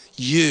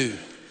 You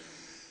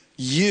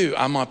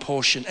are my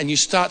portion. And you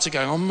start to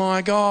go, oh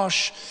my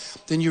gosh.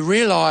 Then you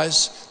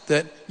realize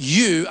that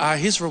you are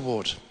his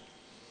reward.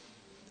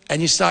 And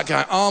you start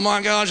going, oh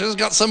my gosh, it's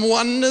got some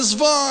oneness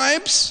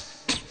vibes.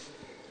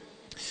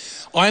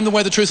 I am the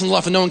way, the truth, and the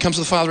life, and no one comes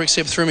to the Father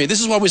except through me. This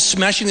is why we're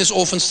smashing this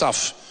orphan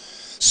stuff.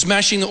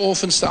 Smashing the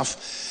orphan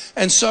stuff.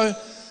 And so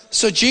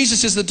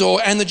Jesus is the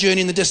door and the journey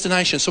and the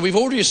destination. So we've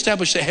already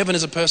established that heaven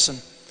is a person.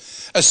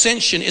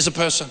 Ascension is a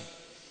person.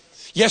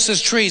 Yes,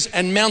 there's trees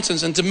and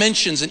mountains and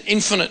dimensions and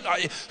infinite.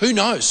 Who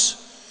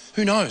knows?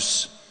 Who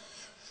knows?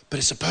 But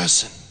it's a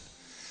person.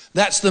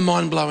 That's the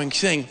mind-blowing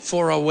thing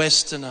for a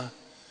Westerner.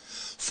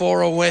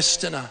 For a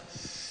Westerner.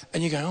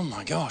 And you go, oh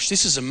my gosh,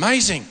 this is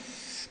amazing.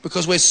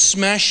 Because we're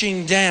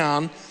smashing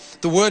down.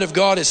 The word of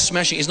God is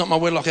smashing. It's not my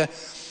word like a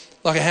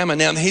hammer.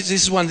 Now,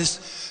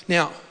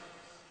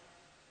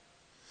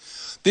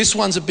 this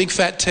one's a big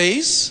fat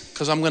tease,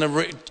 because I'm going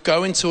to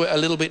go into it a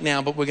little bit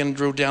now, but we're going to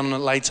drill down on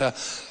it later.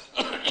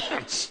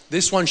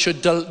 This one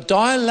should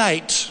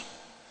dilate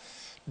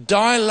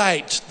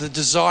the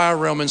desire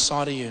realm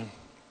inside of you.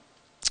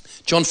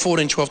 John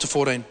 14, 12 to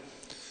 14.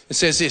 It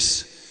says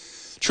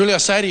this, truly I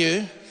say to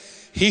you,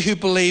 he who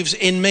believes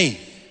in me,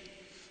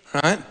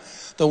 right?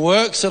 The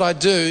works that I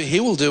do, he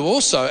will do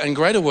also, and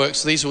greater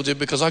works these will do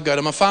because I go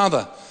to my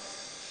Father.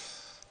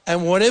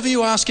 And whatever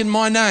you ask in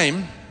my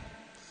name,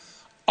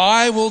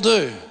 I will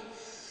do.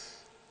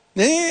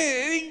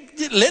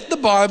 Let the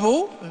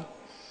Bible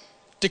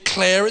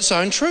declare its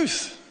own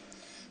truth.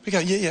 We go,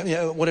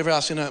 yeah, whatever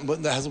else,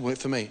 but that hasn't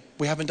worked for me.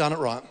 We haven't done it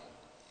right.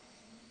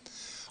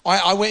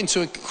 I went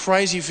into a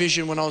crazy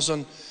vision when I was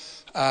on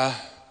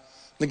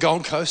the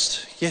Gold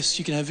Coast. Yes,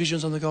 you can have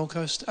visions on the Gold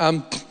Coast.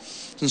 In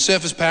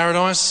Surfers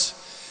Paradise.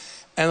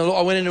 And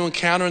I went into an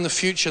encounter in the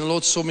future, and the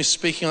Lord saw me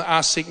speaking on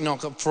ask, seek,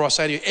 knock, for I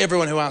say to you,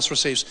 everyone who asks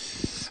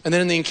receives. And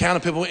then in the encounter,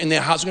 people in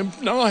their hearts go,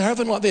 no, I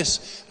haven't like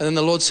this. And then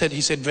the Lord said,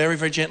 he said very,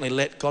 very gently,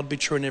 let God be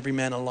true and every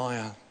man a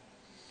liar.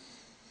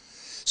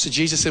 So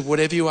Jesus said,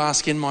 whatever you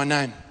ask in my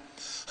name,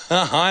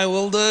 I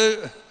will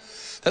do,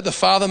 that the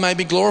Father may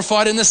be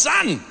glorified in the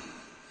Son.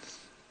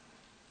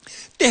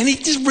 And he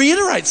just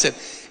reiterates it.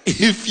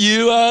 If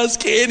you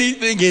ask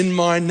anything in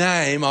my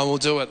name, I will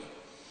do it.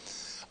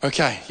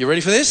 Okay, you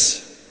ready for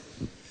this?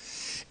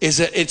 Is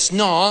that it's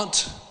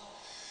not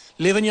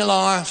living your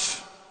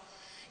life,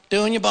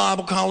 doing your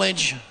Bible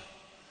college,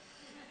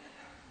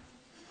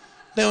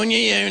 doing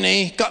your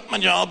uni, got my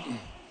job.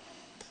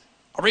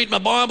 I read my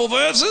Bible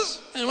verses,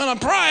 and when I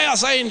pray, I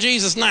say in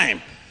Jesus'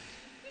 name.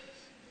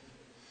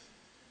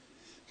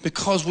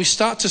 Because we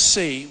start to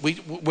see, we're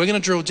going to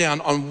drill down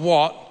on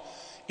what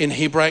in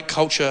Hebraic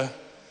culture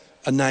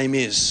a name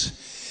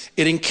is.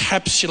 It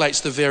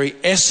encapsulates the very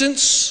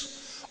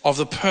essence of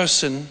the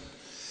person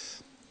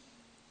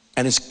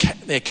and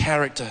their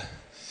character.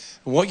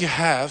 And what you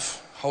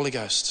have, Holy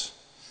Ghost,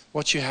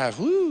 what you have,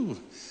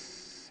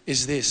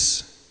 is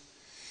this,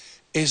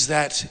 is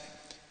that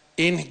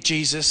in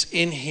Jesus,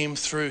 in him,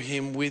 through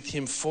him, with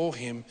him, for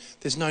him,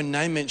 there's no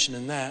name mentioned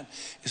in that,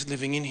 it's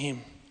living in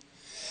him.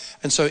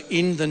 And so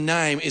in the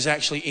name is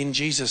actually in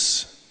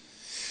Jesus.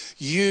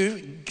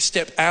 You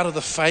step out of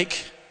the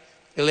fake,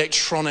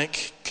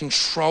 electronic,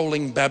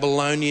 controlling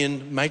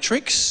Babylonian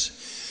matrix,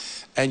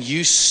 and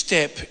you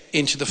step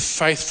into the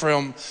faith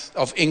realm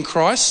of in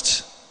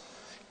Christ,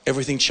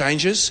 everything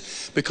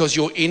changes because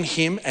you're in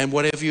him, and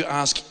whatever you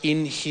ask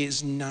in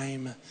his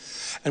name.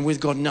 And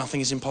with God,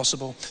 nothing is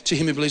impossible. To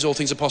him who believes all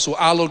things are possible.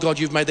 Our Lord God,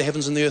 you've made the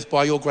heavens and the earth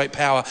by your great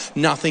power.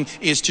 Nothing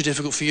is too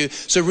difficult for you.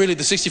 So really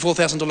the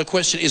 $64,000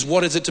 question is,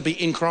 what is it to be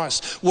in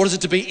Christ? What is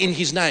it to be in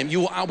his name?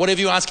 Whatever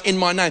you ask in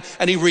my name.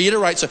 And he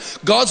reiterates it.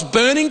 God's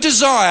burning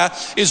desire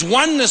is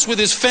oneness with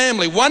his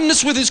family,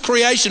 oneness with his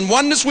creation,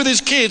 oneness with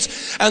his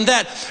kids. And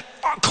that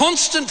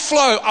constant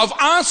flow of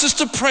answers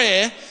to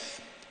prayer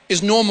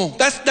is normal.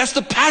 That's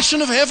the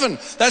passion of heaven.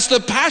 That's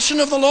the passion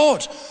of the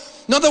Lord.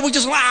 Not that we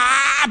just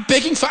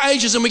begging for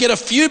ages and we get a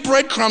few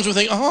breadcrumbs, we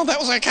think, oh, that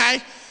was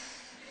okay.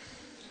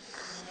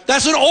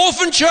 That's an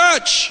orphan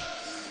church.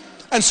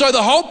 And so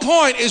the whole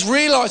point is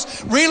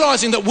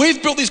realizing that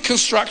we've built these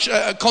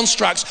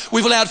constructs.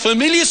 We've allowed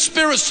familiar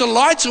spirits to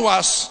lie to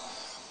us,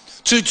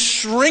 to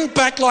shrink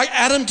back like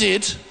Adam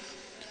did,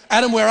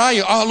 Adam, where are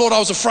you? Oh, Lord, I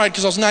was afraid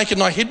because I was naked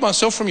and I hid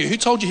myself from you. Who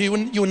told you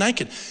you were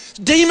naked?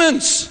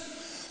 Demons.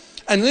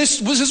 And this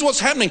is what's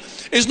happening.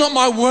 It's not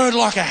my word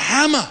like a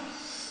hammer.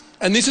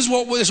 And this is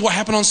what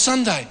happened on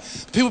Sunday.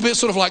 People be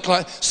sort of like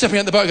stepping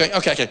out the boat going,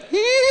 okay.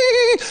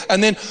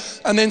 And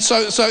then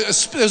so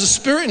there's a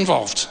spirit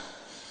involved.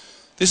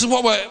 This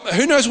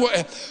is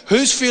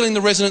who's feeling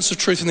the resonance of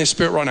truth in their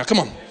spirit right now? Come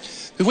on.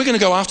 We're going to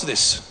go after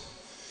this.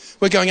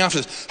 We're going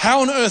after this.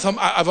 How on earth have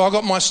I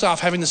got my staff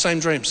having the same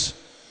dreams?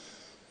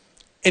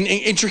 In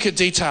intricate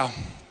detail.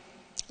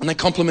 And they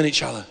complement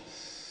each other.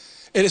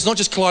 It is not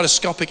just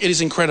kaleidoscopic, it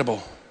is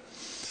incredible.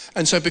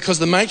 And so because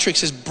the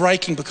matrix is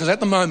breaking, because at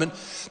the moment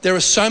there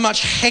is so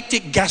much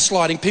hectic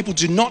gaslighting, people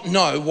do not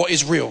know what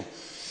is real.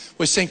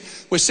 We're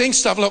seeing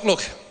stuff,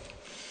 look.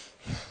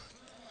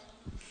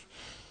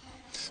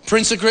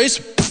 Prince of Greece.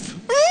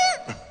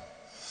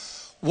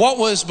 What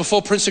was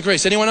before Prince of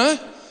Greece? Anyone know?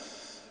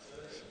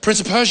 Prince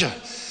of Persia.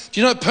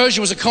 Do you know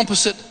Persia was a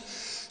composite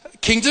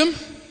kingdom?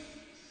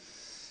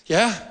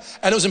 Yeah?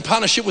 And it was in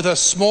partnership with a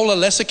smaller,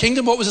 lesser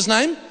kingdom. What was his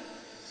name?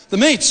 The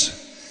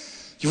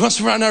Medes. You want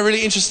to know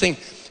really interesting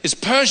is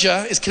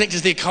Persia is connected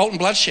to the occult and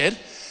bloodshed,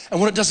 and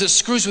what it does, it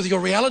screws with your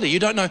reality. You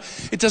don't know,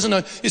 it doesn't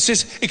know. It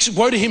says,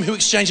 woe to him who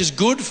exchanges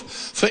good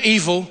for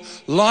evil,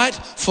 light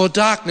for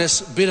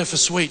darkness, bitter for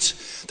sweet.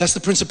 That's the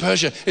Prince of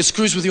Persia. It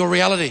screws with your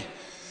reality.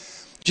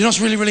 Do you know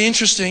what's really, really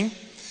interesting?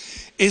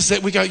 Is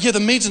that we go, yeah, the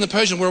Medes and the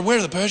Persians, we're aware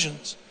of the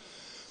Persians.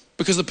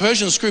 Because the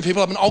Persians screw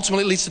people up and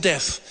ultimately it leads to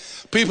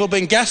death. People are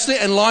being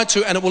gaslit and lied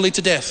to and it will lead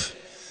to death.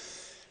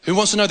 Who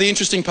wants to know the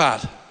interesting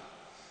part?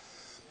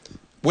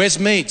 Where's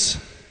Medes?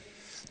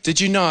 Did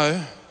you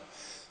know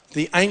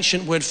the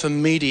ancient word for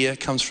media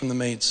comes from the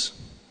Medes?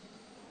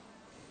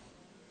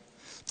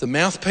 The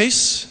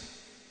mouthpiece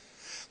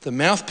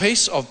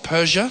of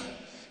Persia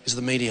is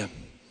the media.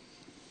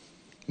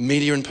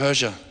 Media in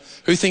Persia.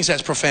 Who thinks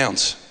that's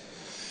profound?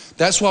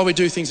 That's why we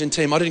do things in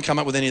team. I didn't come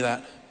up with any of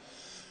that.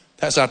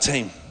 That's our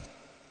team.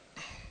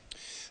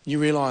 You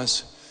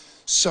realize,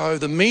 so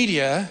the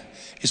media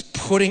is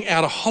putting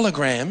out a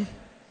hologram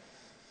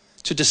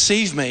to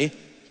deceive me,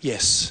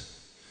 yes.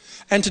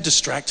 And to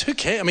distract, who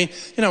cares? I mean,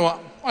 you know what?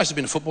 I used to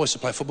be in football, I used to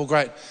play football,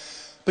 great.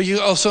 But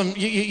you also,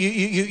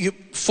 you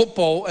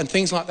football and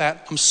things like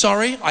that. I'm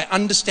sorry, I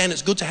understand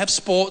it's good to have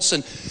sports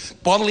and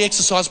bodily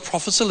exercise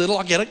profits a little,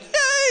 I get it,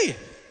 yay!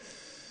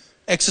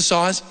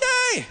 Exercise,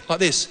 yay! Like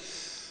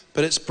this.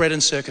 But it's bread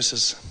and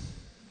circuses.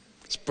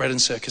 It's bread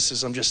and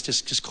circuses, I'm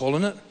just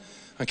calling it,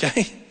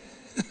 okay?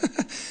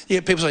 Yeah,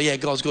 people say, yeah,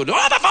 God's good.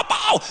 Oh, the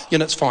football! You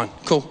know, it's fine,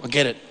 cool, I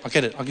get it.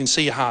 I can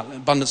see your heart,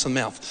 abundance in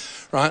the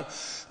mouth, right?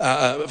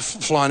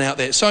 Flying out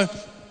there. So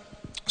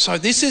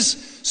this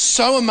is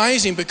so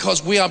amazing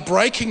because we are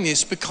breaking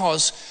this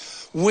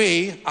because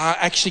we are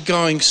actually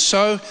going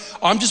so,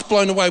 I'm just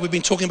blown away. We've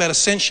been talking about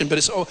Ascension, but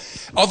it's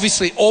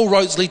obviously all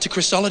roads lead to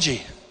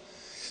Christology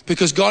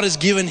because God has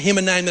given him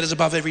a name that is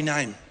above every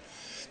name.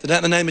 That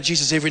at the name of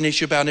Jesus, every knee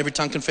shall bow and every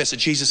tongue confess that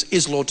Jesus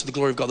is Lord to the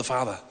glory of God the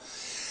Father.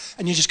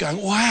 And you're just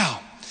going, wow.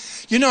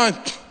 You know,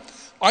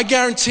 I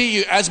guarantee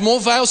you as more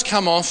veils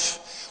come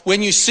off,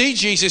 when you see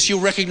Jesus,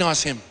 you'll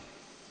recognize him.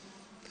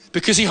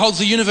 Because he holds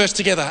the universe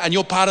together and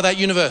you're part of that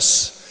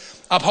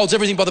universe. Upholds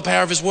everything by the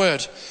power of his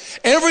word.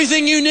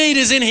 Everything you need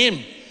is in him.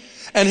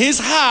 And his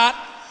heart,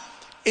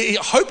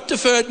 hope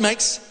deferred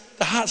makes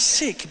the heart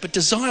sick, but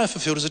desire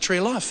fulfilled is a tree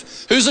of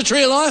life. Who's the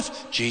tree of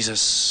life?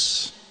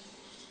 Jesus.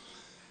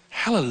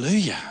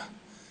 Hallelujah.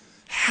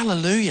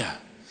 Hallelujah.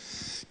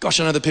 Gosh,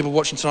 I know the people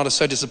watching tonight are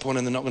so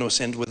disappointed they're not going to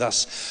ascend with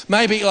us.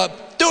 Maybe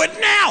like, do it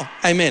now.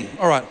 Amen.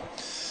 All right.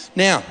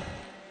 Now,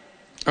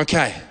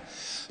 okay.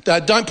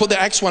 Don't put the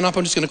Acts one up,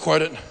 I'm just going to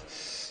quote it.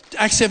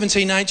 Acts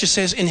 17:8 just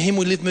says, in him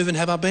we live, move and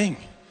have our being.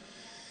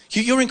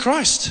 You're in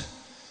Christ.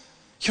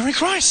 You're in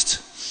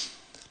Christ.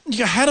 You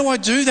go, how do I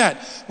do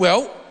that?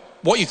 Well,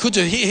 what you could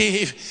do,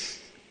 Mr.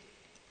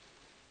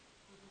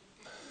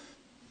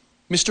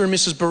 and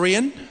Mrs.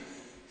 Berean,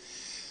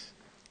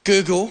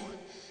 Google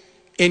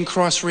in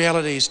Christ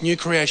realities, new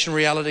creation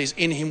realities,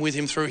 in him, with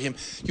him, through him.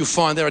 You'll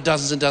find there are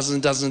dozens and dozens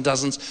and dozens and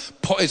dozens.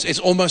 It's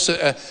almost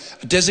a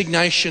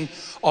designation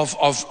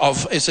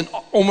it's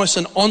almost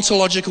an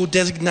ontological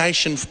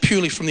designation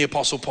purely from the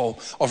Apostle Paul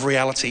of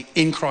reality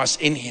in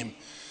Christ, in him.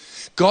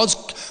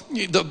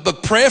 The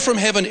prayer from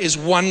heaven is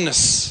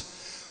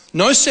oneness.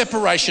 No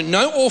separation,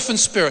 no orphan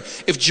spirit.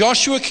 If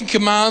Joshua can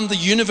command the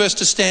universe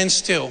to stand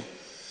still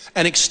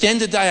and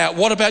extend a day out,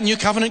 what about New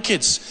Covenant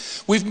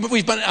kids?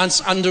 We've been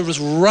under this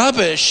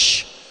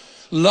rubbish,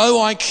 low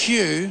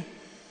IQ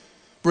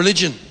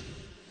religion.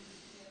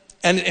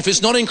 And if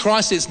it's not in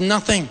Christ, it's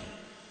nothing.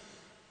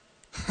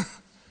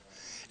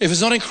 If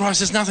it's not in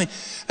Christ, it's nothing.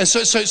 And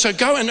so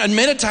go and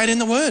meditate in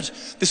the word.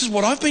 This is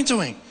what I've been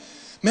doing.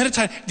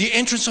 Meditate. The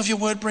entrance of your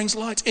word brings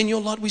light. In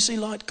your light we see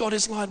light. God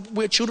is light.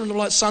 We're children of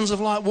light, sons of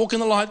light. Walk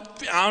in the light,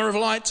 armor of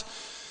light.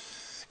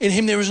 In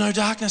him there is no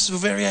darkness, or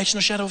variation,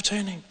 or shadow of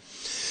turning.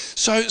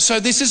 So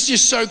this is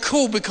just so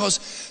cool because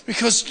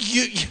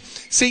you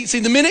see,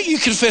 the minute you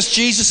confess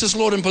Jesus as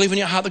Lord and believe in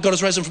your heart that God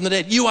has raised him from the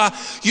dead, you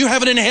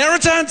have an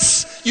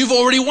inheritance. You've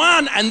already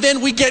won. And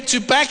then we get to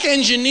back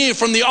engineer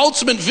from the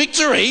ultimate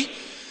victory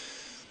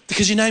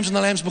because your name's in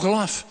the Lamb's Book of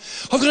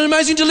Life. I've got an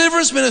amazing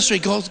deliverance ministry.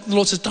 The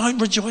Lord says, don't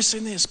rejoice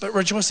in this, but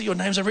rejoice that your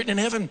names are written in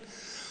heaven.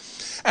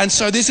 And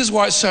so this is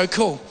why it's so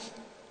cool.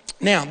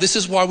 Now, this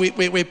is why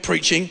we're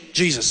preaching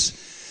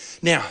Jesus.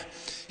 Now,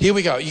 here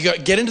we go.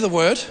 Get into the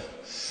Word,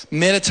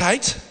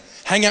 meditate,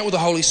 hang out with the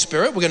Holy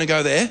Spirit. We're going to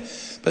go there.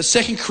 But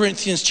 2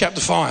 Corinthians chapter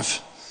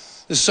 5.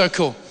 This is so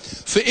cool.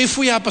 For if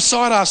we are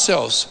beside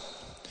ourselves,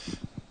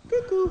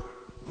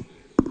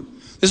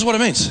 this is what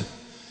it means.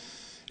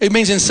 It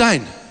means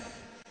insane.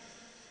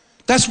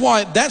 That's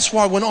why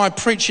when I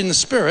preach in the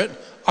Spirit,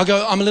 I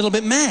go, I'm a little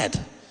bit mad.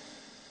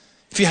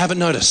 If you haven't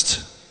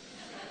noticed.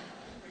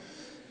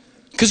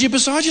 Because you're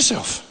beside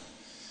yourself.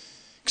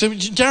 So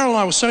Daryl and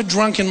I were so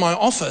drunk in my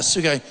office,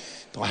 we go,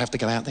 do I have to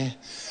go out there?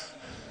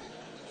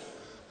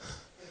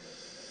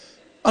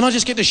 And I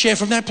just get to share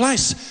from that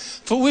place.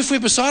 For if we're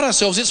beside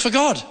ourselves, it's for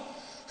God.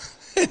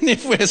 And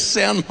if we're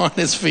sound mind,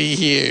 it's for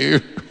you.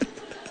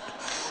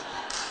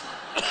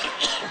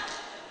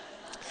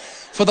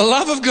 For the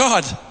love of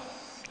God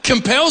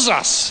compels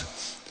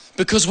us,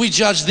 because we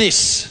judge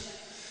this,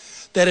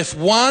 that if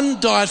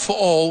one died for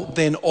all,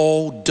 then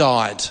all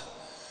died.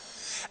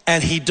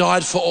 And he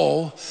died for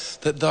all,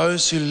 that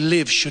those who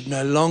live should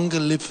no longer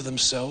live for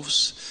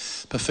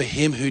themselves, but for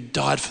him who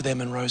died for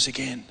them and rose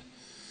again.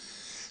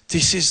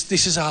 This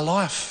is our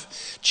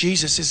life.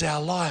 Jesus is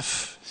our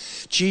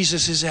life.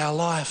 Jesus is our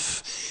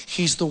life.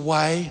 He's the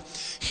way,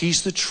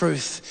 he's the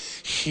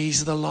truth,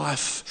 he's the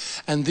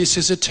life. And this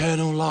is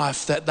eternal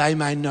life, that they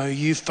may know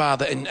you,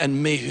 Father,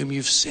 and me whom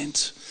you've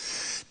sent.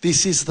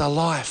 This is the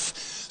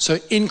life. So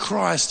in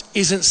Christ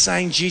isn't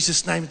saying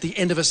Jesus' name at the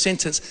end of a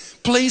sentence.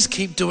 Please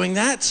keep doing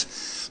that.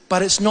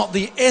 But it's not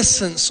the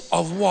essence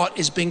of what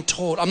is being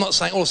taught. I'm not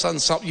saying all of a sudden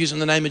stop using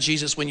the name of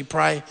Jesus when you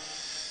pray.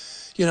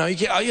 You know,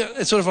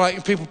 it's sort of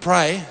like people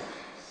pray.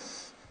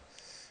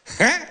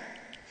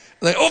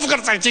 They, oh, I've got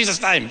to say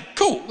Jesus' name.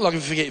 Cool. Like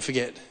if you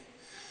forget.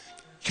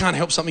 You can't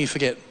help something you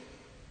forget.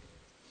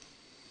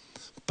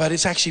 But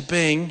it's actually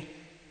being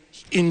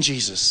in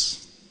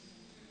Jesus.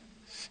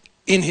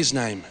 In his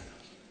name.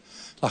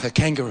 Like a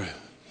kangaroo.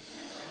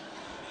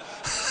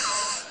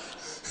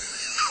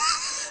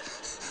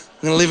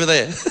 I'm going to leave it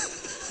there.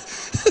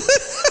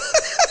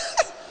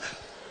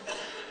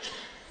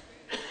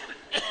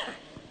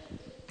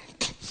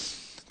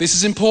 This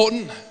is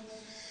important.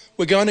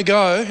 We're going to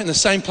go in the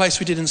same place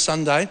we did on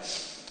Sunday,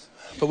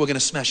 but we're going to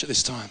smash it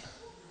this time.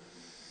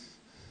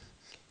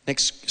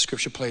 Next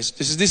scripture, please.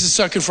 This is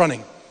so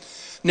confronting.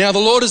 Now the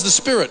Lord is the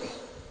Spirit.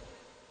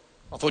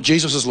 I thought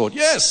Jesus was Lord.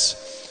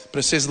 Yes, but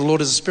it says the Lord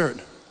is the Spirit.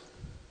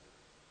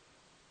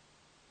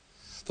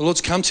 The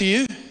Lord's come to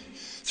you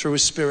through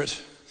his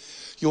Spirit.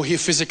 You're here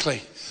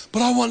physically.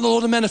 But I want the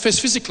Lord to manifest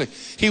physically.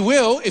 He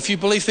will if you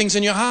believe things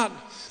in your heart.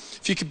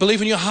 If you can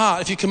believe in your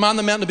heart, if you command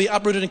the mountain to be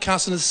uprooted and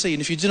cast into the sea,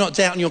 and if you do not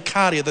doubt in your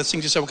cardia, those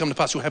things you say will come to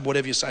pass, you'll have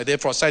whatever you say.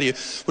 Therefore I say to you,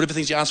 whatever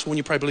things you ask for when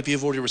you pray, believe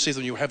you've already received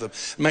them, you'll have them.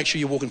 And make sure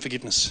you walk in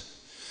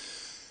forgiveness.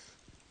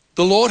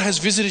 The Lord has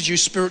visited you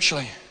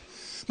spiritually.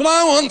 But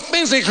I want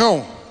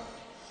physical.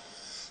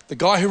 The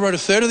guy who wrote a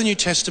third of the New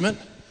Testament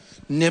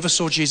never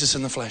saw Jesus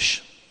in the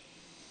flesh.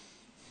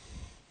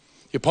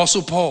 The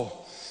Apostle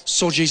Paul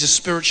saw Jesus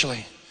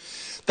spiritually.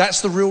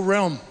 That's the real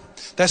realm.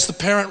 That's the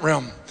parent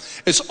realm.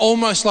 It's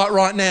almost like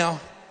right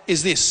now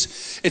is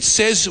this. It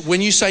says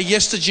when you say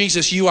yes to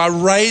Jesus, you are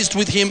raised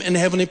with him in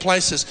heavenly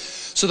places.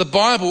 So the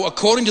Bible,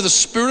 according to the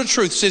Spirit of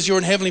truth, says you're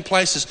in heavenly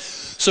places.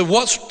 So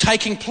what's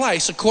taking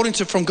place, according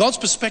to from God's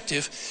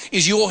perspective,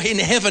 is you're in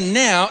heaven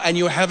now and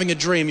you're having a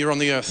dream. You're on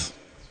the earth.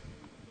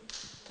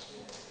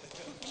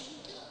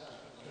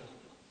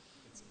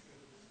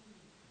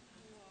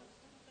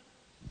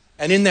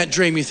 And in that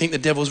dream, you think the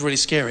devil's really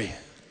scary.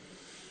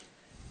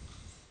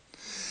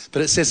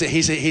 But it says that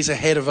he's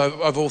ahead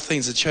of all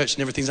things, the church,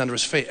 and everything's under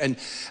his feet. And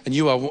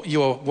you are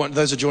one,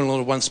 those are joining the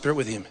Lord of one spirit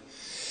with him.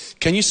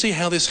 Can you see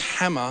how this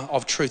hammer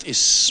of truth is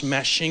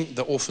smashing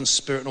the orphan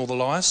spirit and all the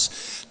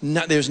lies?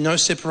 No, there's no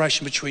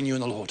separation between you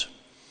and the Lord.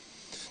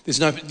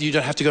 You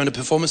don't have to go into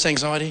performance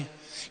anxiety.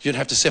 You don't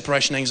have to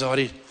separation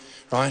anxiety,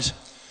 right?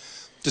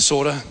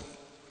 Disorder.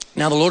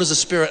 Now the Lord is a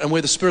spirit, and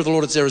where the Spirit of the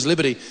Lord is, there is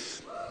liberty.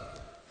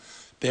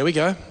 There we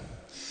go.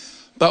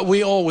 But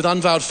we all, with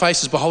unveiled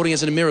faces, beholding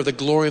as in a mirror the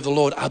glory of the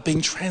Lord, are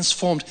being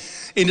transformed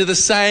into the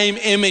same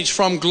image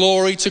from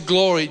glory to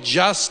glory,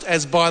 just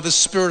as by the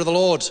Spirit of the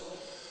Lord.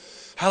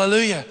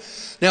 Hallelujah.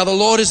 Now the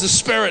Lord is the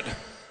Spirit.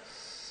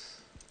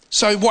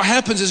 So what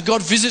happens is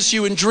God visits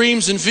you in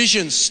dreams and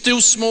visions,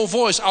 still small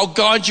voice. I'll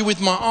guide you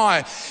with my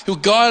eye. He'll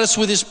guide us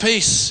with his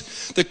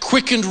peace. The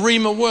quickened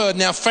Rhema word.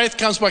 Now faith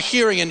comes by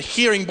hearing, and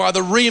hearing by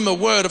the Rhema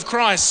word of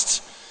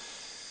Christ.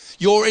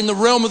 You're in the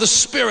realm of the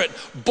Spirit,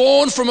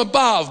 born from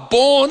above,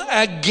 born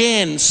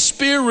again,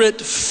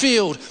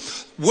 Spirit-filled,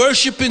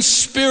 worship in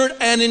spirit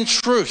and in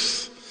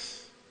truth.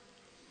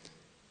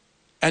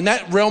 And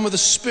that realm of the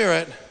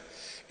Spirit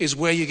is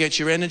where you get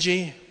your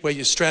energy, where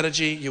your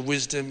strategy, your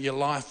wisdom, your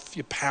life,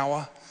 your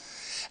power.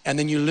 And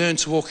then you learn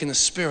to walk in the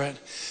Spirit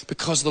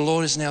because the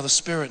Lord is now the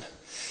Spirit.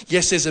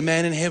 Yes, there's a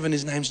man in heaven,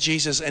 his name's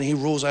Jesus, and he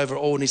rules over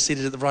all, and he's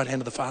seated at the right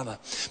hand of the Father.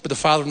 But the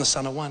Father and the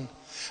Son are one.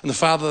 And the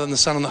Father and the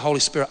Son and the Holy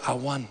Spirit are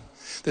one.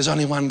 There's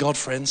only one God,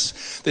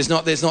 friends. There's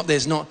not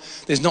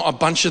a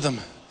bunch of them.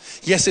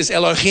 Yes, there's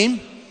Elohim,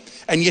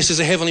 and yes,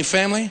 there's a heavenly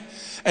family.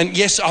 And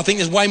yes, I think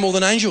there's way more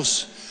than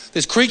angels.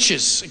 There's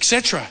creatures,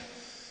 etc.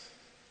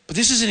 But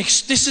this is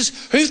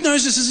who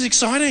knows this is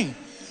exciting?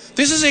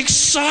 This is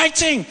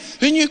exciting.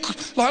 Who knew?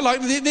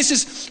 Like this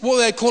is what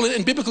they call it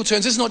in biblical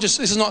terms.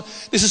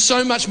 This is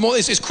so much more.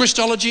 It's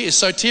Christology,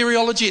 it's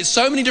soteriology, it's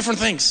so many different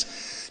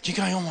things. You're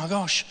going, oh my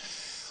gosh,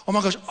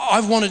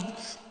 I've wanted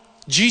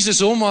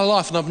Jesus all my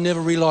life and I've never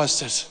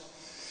realized it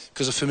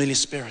because of familiar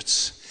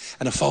spirits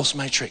and a false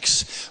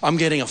matrix. I'm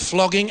getting a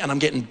flogging and I'm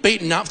getting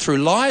beaten up through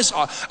lies.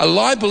 A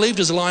lie believed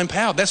is a lie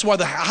empowered. That's why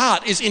the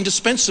heart is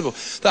indispensable.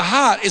 The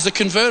heart is the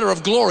converter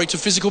of glory to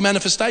physical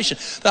manifestation.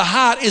 The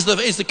heart is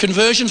the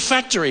conversion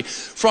factory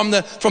from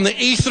the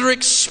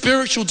etheric,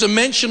 spiritual,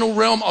 dimensional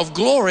realm of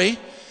glory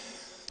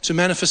to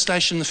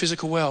manifestation in the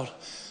physical world.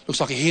 Looks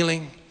like a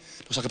healing,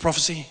 looks like a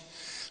prophecy,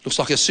 looks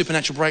like a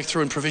supernatural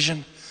breakthrough and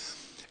provision.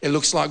 It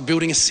looks like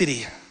building a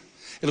city.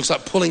 It looks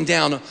like pulling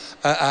down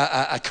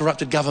a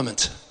corrupted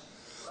government.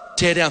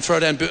 Tear down, throw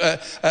down, build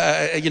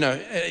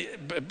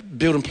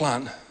and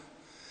plant.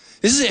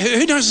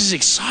 Who knows this is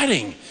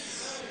exciting?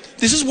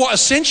 This is what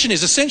Ascension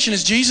is. Ascension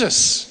is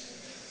Jesus.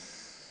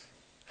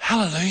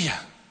 Hallelujah.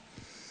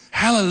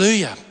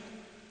 Hallelujah.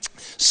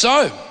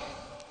 So,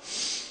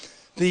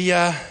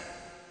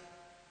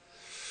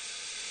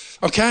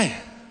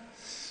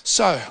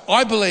 So,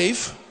 I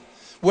believe,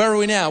 where are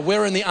we now?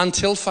 We're in the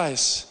until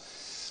phase.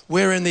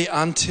 We're in the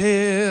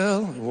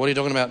until. What are you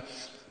talking about?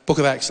 Book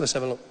of Acts, let's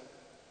have a look.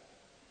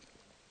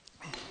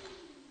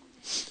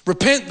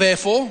 Repent,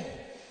 therefore,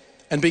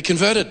 and be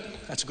converted.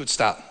 That's a good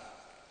start.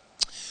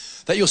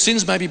 That your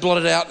sins may be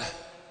blotted out.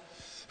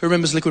 Who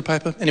remembers liquid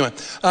paper? Anyway,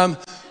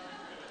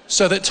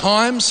 so that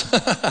times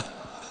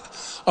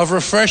of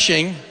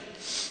refreshing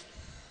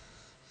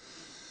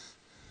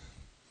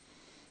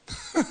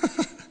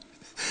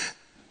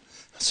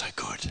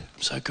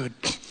so good.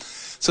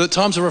 So that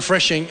times of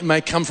refreshing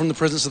may come from the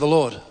presence of the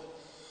Lord.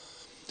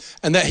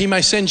 And that he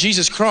may send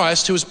Jesus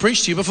Christ, who was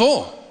preached to you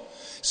before.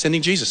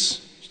 Sending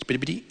Jesus.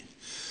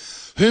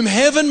 Whom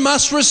heaven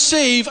must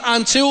receive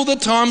until the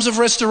times of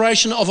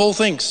restoration of all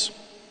things.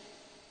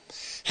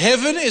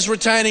 Heaven is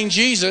retaining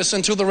Jesus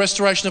until the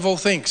restoration of all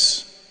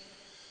things.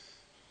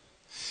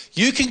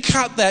 You can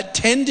cut that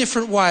 10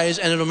 different ways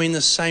and it'll mean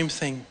the same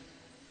thing.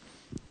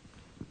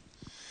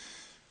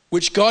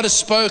 Which God has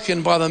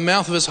spoken by the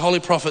mouth of his holy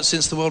prophet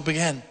since the world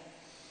began.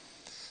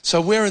 So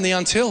we're in the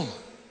until.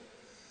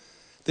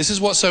 This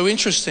is what's so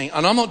interesting.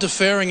 And I'm not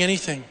deferring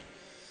anything.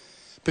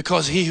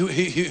 Because he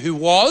who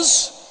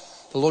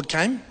was, the Lord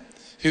came.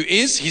 Who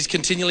is, he's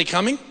continually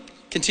coming,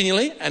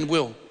 continually, and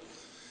will.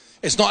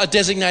 It's not a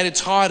designated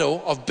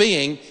title of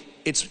being,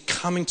 it's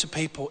coming to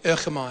people,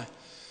 erchomai,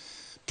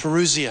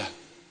 perusia,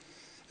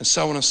 and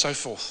so on and so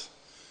forth.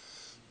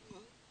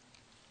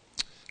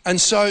 And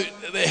so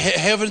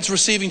heaven's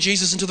receiving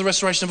Jesus into the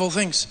restoration of all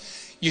things.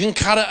 You can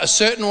cut it a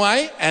certain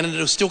way and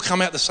it'll still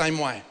come out the same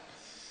way.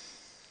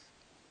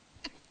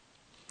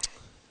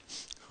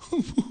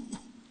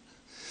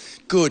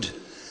 Good.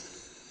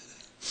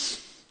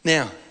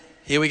 Now,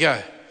 here we go.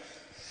 Here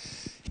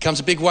comes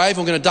a big wave.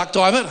 I'm going to duck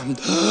dive it.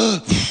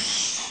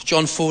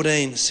 John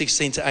 14,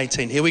 16 to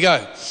 18. Here we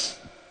go.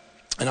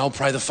 And I'll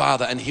pray the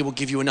Father and he will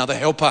give you another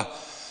helper.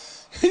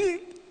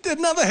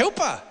 Another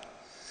helper.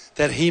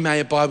 That he may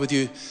abide with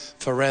you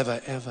forever,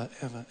 ever,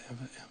 ever, ever, ever,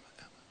 ever.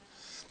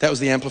 That was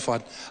the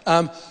Amplified.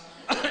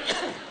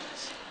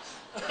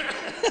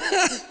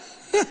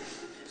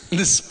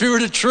 The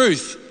Spirit of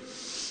truth,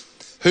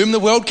 whom the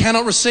world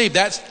cannot receive.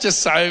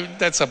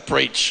 That's a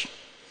preach.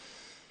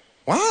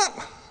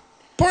 What?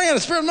 Pouring out the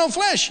Spirit of no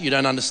flesh. You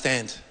don't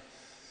understand.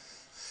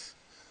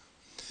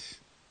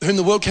 Whom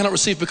the world cannot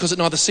receive because it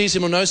neither sees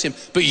him or knows him.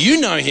 But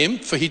you know him,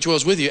 for he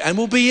dwells with you and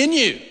will be in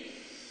you.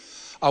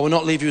 I will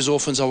not leave you as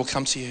orphans, I will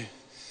come to you.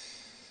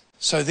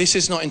 So this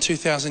is not in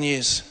 2,000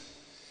 years.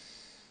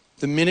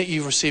 The minute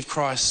you receive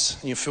Christ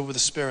and you're filled with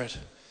the Spirit,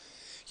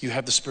 you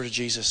have the Spirit of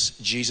Jesus.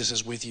 Jesus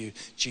is with you.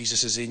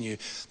 Jesus is in you.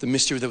 The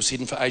mystery that was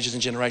hidden for ages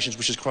and generations,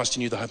 which is Christ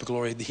in you, the hope of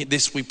glory.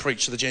 This we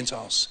preach to the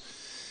Gentiles.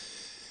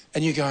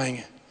 And you're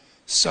going,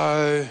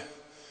 so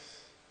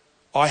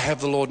I have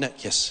the Lord now.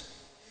 Yes.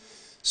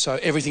 So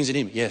everything's in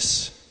him.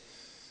 Yes.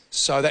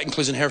 So that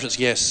includes inheritance.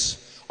 Yes.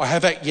 I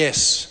have that.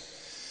 Yes.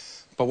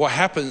 But what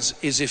happens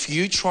is if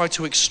you try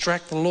to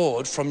extract the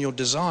Lord from your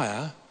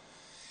desire,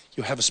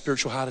 you'll have a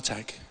spiritual heart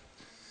attack.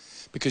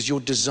 Because you're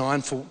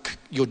designed for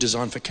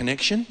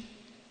connection,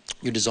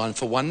 you're designed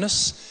for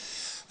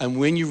oneness. And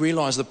when you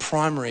realize the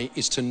primary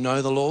is to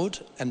know the Lord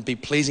and be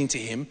pleasing to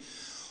him,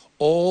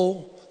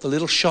 all the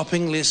little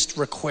shopping list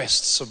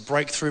requests of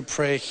breakthrough,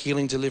 prayer,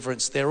 healing,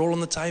 deliverance, they're all on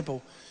the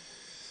table.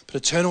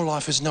 but eternal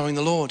life is knowing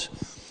the Lord.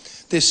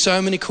 There's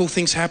so many cool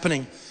things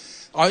happening.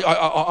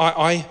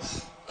 I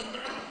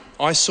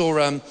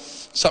saw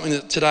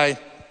something today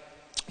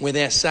where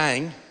they're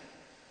saying,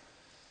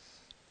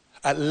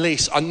 at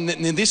least, and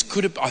this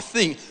could have, I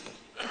think,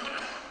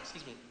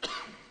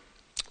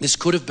 this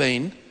could have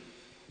been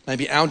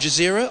maybe Al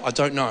Jazeera, I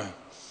don't know.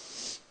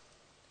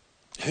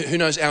 Who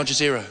knows Al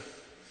Jazeera?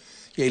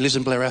 Yeah, he lives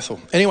in Blair Athol.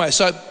 Anyway,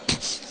 so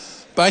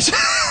basically,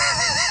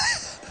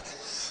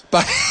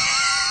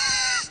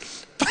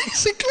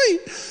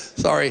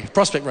 sorry,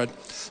 Prospect Road,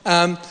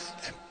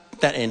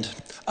 that end.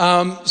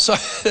 So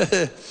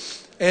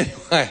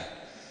anyway,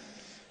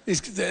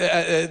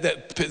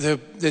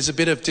 there's a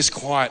bit of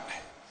disquiet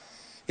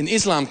in the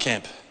Islam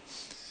camp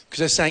because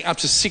they're saying up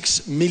to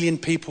 6 million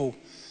people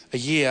a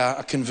year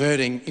are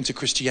converting into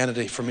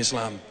Christianity from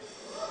Islam.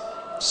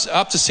 So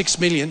up to 6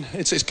 million,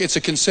 it's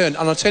a concern,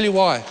 and I'll tell you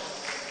why.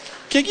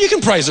 You can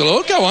praise the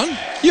Lord, go on.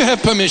 You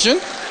have permission.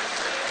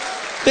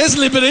 There's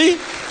liberty.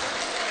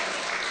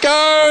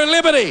 Go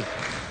liberty.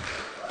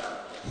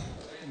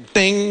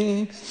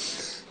 Ding.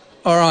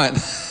 All right.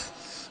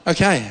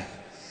 Okay.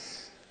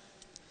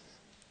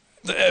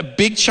 A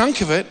big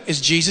chunk of it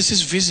is Jesus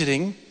is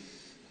visiting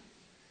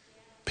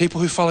people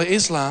who follow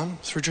Islam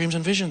through dreams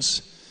and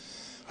visions.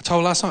 I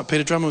told last night,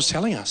 Peter Drummond was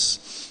telling us.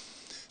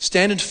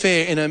 Standard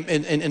fare in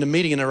a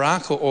meeting in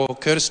Iraq or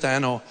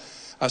Kurdistan, or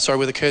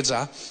where the Kurds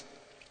are,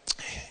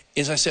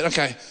 is I said,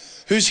 okay,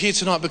 who's here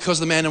tonight because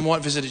the man in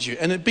white visited you?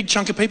 And a big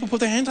chunk of people put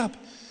their hand up.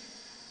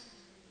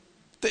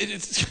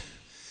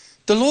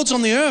 The Lord's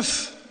on the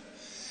earth.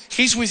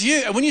 He's with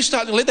you. And when you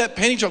start to let that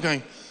penny drop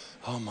going,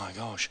 oh my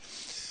gosh.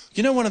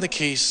 You know one of the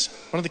keys,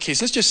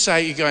 let's just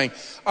say you're going,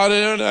 I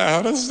don't know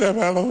how to step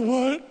out of the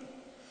light.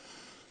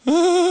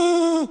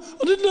 I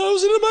didn't know I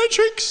was in a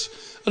matrix.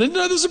 I didn't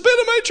know there's a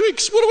better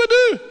matrix. What do I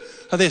do?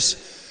 Now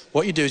this,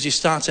 what you do is you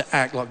start to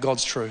act like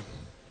God's true.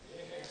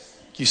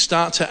 You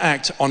start to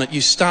act on it.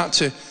 You start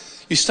to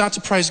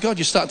praise God.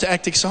 You start to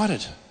act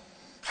excited.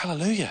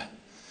 Hallelujah.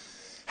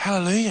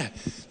 Hallelujah.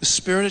 The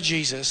Spirit of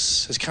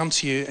Jesus has come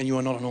to you and you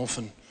are not an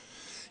orphan.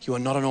 You are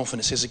not an orphan.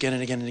 It says again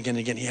and again and again and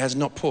again. He has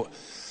not put,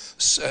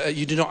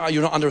 you're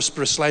not under a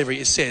spirit of slavery.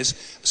 It says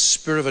a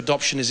spirit of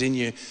adoption is in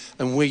you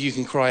and where you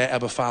can cry out,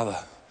 Abba Father.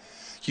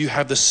 You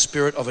have the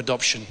spirit of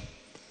adoption.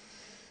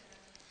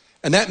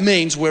 And that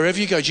means wherever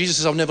you go, Jesus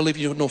says, I'll never leave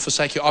you nor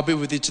forsake you. I'll be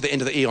with you to the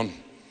end of the eon.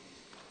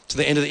 To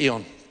the end of the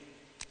eon.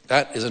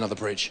 That is another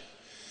preach.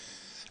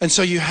 And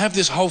so you have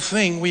this whole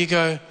thing where you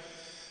go,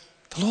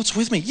 the Lord's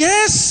with me.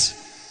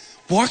 Yes!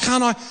 Why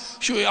can't I?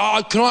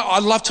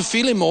 I'd love to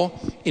feel him more.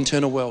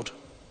 Internal world.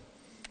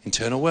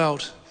 Internal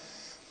world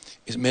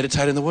is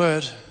meditate in the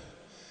word.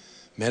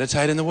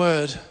 Meditate in the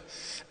word.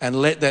 And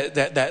let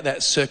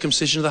that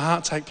circumcision of the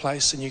heart take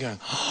place. And you go,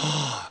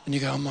 oh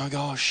my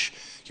gosh.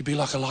 You'd be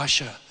like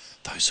Elisha.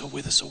 Those who are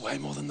with us are way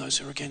more than those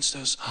who are against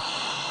us.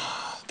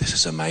 This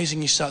is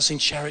amazing. You start seeing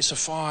chariots of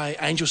fire.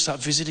 Angels start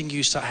visiting you.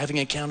 You start having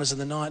encounters in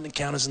the night and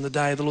encounters in the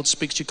day. The Lord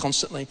speaks to you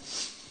constantly.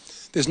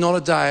 There's not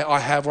a day I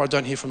have where I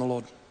don't hear from the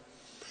Lord.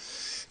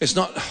 It's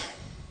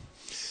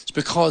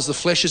because the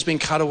flesh has been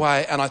cut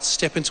away and I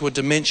step into a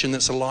dimension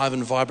that's alive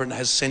and vibrant and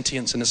has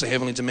sentience, and it's a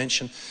heavenly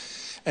dimension.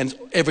 And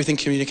everything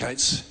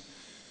communicates.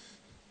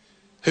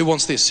 Who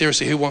wants this?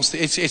 Seriously, who wants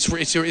this? It's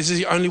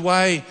the only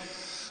way.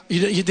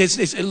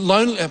 It's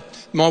lonely.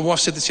 My wife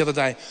said this the other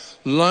day.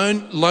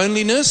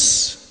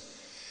 Loneliness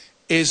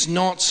is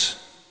not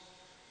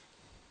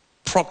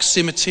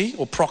proximity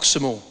or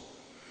proximal.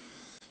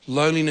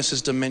 Loneliness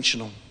is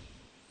dimensional.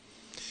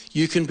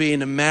 You can be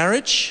in a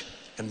marriage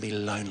and be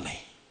lonely.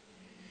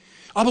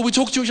 Oh, but we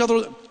talk to each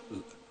other.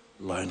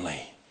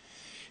 Lonely.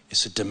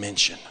 It's a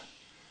dimension.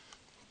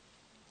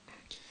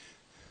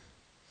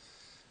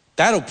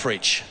 That'll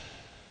preach.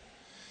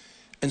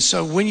 And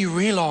so when you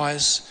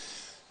realize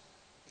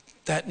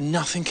that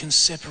nothing can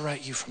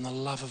separate you from the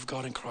love of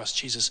God in Christ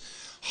Jesus,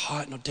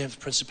 height nor depth,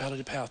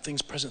 principality, power,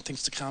 things present,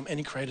 things to come,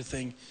 any created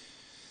thing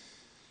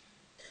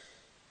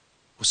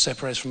will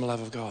separate us from the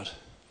love of God.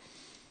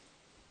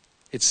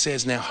 It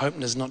says, now hope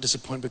does not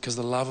disappoint because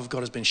the love of God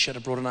has been shed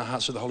abroad in our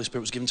hearts through the Holy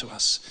Spirit was given to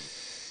us.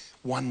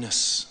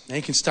 Oneness. Now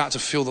you can start to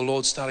feel the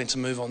Lord starting to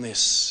move on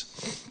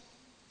this.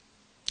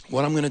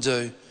 What I'm going to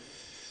do,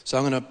 so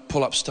I'm going to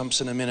pull up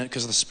stumps in a minute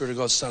because the Spirit of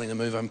God's starting to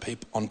move on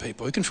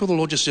people. You can feel the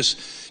Lord just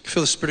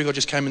feel the Spirit of God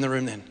just came in the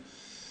room then.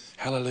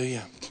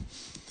 Hallelujah.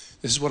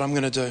 This is what I'm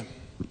going to do.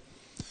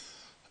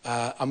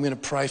 I'm going to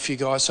pray for you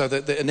guys. So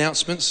the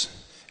announcements,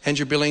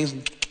 Andrew Billings,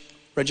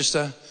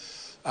 register.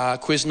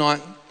 Quiz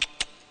night,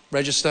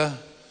 register.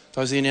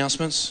 Those are the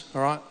announcements,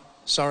 all right?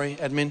 Sorry,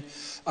 admin.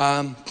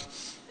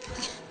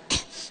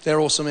 They're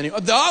also many.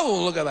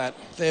 Oh, look at that.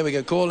 There we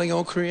go. Calling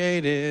all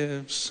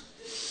creatives.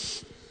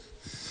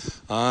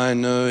 I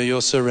know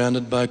you're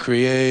surrounded by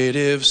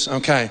creatives.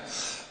 Okay.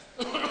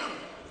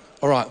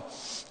 All right.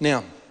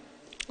 Now,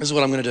 this is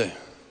what I'm going to do.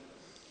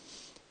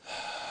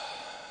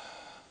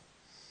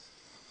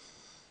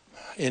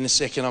 In a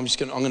second, I'm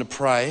going to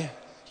pray.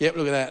 Yep,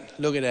 look at that.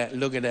 Look at that.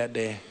 Look at that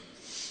there.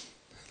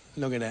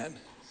 Look at that.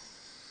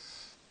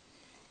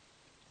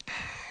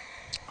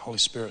 Holy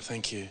Spirit,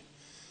 thank you.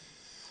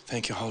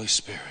 Thank you, Holy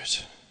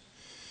Spirit.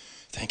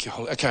 Thank you,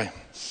 Holy... Okay.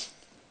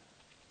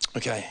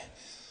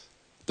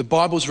 The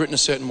Bible's written a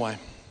certain way.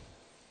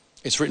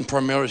 It's written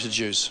primarily to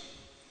Jews.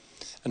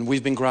 And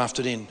we've been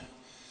grafted in.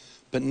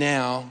 But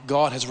now,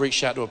 God has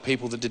reached out to a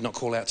people that did not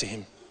call out to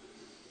him.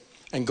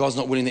 And God's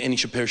not willing that any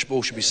should perish, but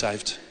all should be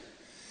saved.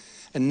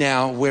 And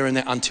now, we're in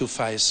that until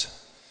phase.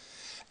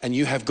 And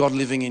you have God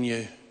living in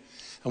you.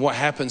 And what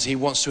happens, he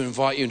wants to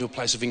invite you into a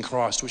place of in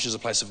Christ, which is a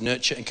place of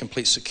nurture and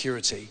complete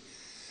security.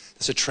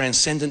 It's a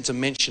transcendent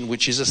dimension,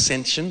 which is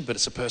ascension, but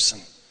it's a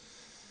person.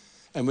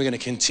 And we're going to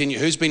continue.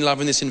 Who's been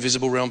loving this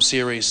Invisible Realm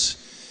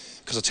series?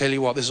 Because I'll tell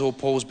you what, this is all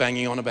Paul's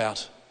banging on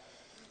about.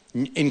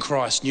 In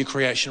Christ, new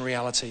creation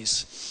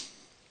realities.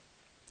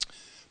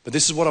 But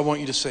this is what I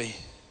want you to see.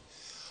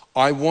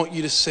 I want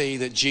you to see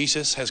that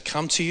Jesus has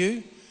come to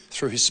you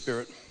through his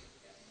Spirit.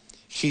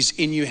 He's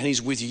in you and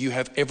he's with you. You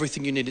have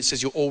everything you need. It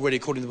says you're already,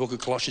 according to the book of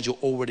Colossians, you're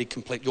already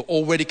complete. You're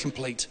already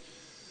complete.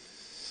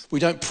 We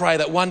don't pray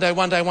that one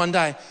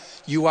day.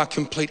 You are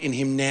complete in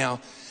him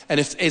now. And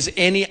if there's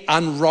any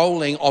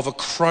unrolling of a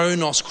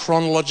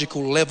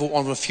chronological level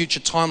on a future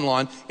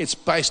timeline, it's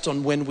based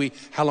on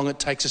how long it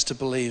takes us to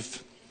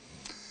believe.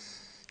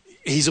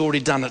 He's already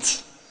done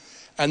it.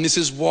 And this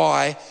is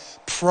why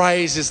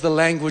praise is the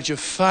language of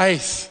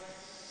faith.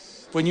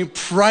 When you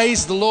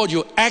praise the Lord,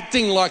 you're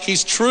acting like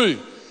he's true.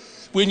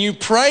 When you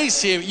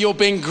praise him, you're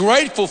being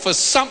grateful for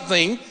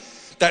something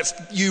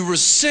that you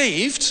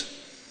received.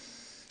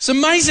 It's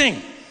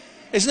amazing.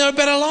 There's no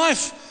better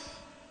life.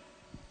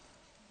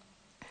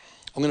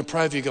 I'm going to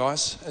pray over you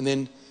guys, and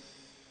then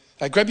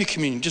grab your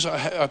communion. Just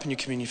open your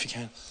communion if you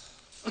can.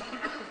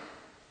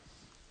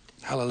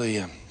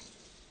 Hallelujah.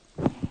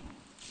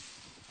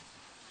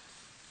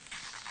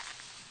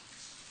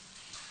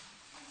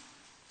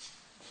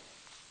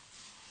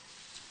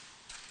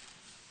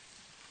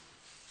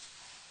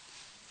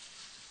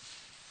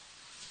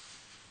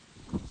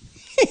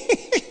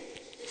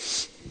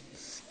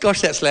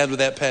 Gosh, that's loud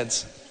without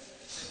pads.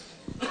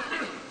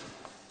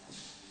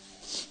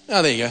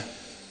 Oh, there you go.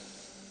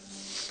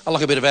 I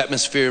like a bit of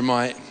atmosphere in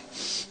my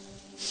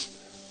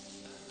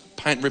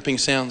paint ripping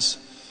sounds.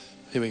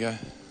 Here we go.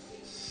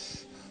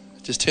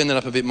 Just turn that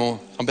up a bit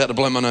more. I'm about to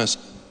blow my nose.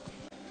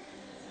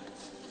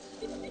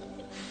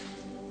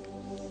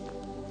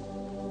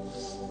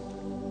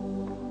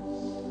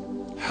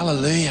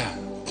 Hallelujah.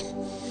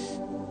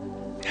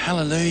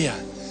 Hallelujah.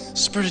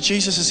 Spirit of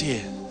Jesus is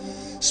here.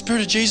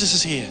 Spirit of Jesus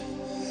is here.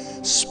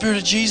 Spirit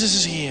of Jesus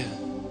is here.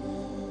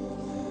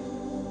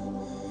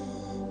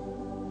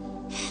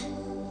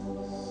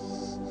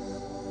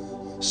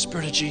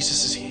 Spirit of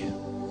Jesus is here.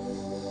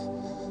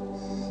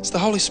 It's the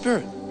Holy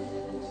Spirit.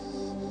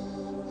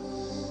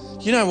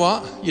 You know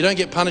what? You don't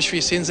get punished for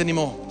your sins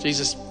anymore.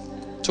 Jesus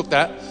took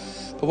that.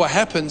 But what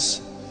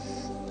happens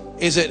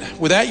is that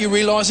without you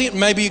realizing it,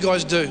 maybe you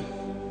guys do.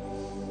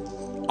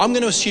 I'm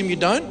going to assume you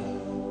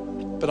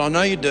don't, but I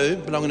know you do,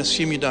 but I'm going to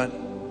assume you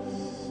don't.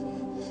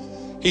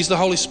 He's the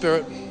Holy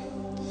Spirit.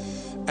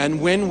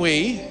 And when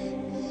we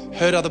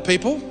hurt other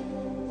people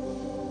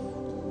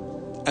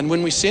and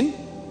when we sin,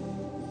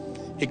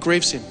 it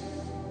grieves him.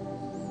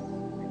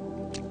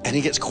 And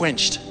he gets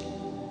quenched.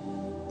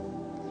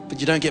 But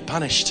you don't get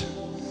punished.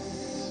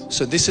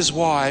 So this is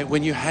why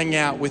when you hang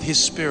out with his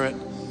Spirit,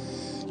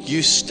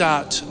 you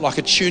start like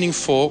a tuning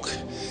fork,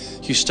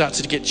 you start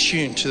to get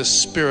tuned to the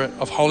Spirit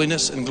of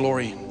holiness and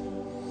glory.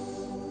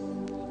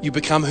 You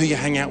become who you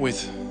hang out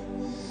with.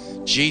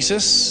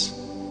 Jesus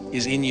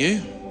is in you,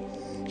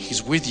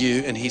 he's with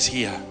you, and he's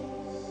here.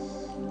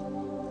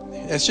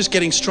 It's just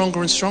getting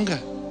stronger and stronger.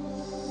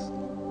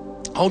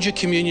 Hold your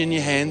communion in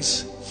your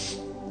hands,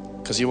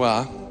 because you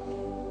are.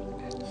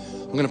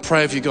 I'm going to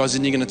pray over you guys,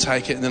 and you're going to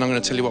take it, and then I'm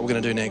going to tell you what we're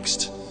going to do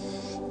next.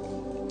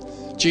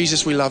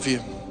 Jesus, we love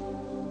you.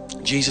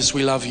 Jesus,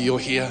 we love you. You're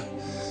here.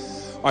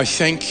 I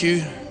thank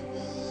you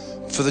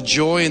for the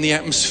joy in the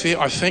atmosphere.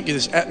 I thank you.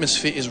 This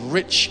atmosphere is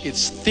rich.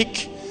 It's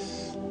thick.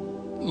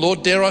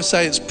 Lord, dare I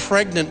say it's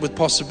pregnant with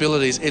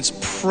possibilities. It's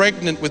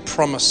pregnant with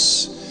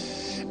promise.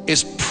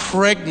 It's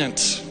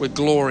pregnant with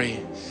glory.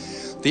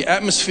 The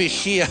atmosphere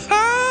here,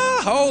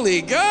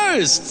 Holy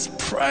Ghost,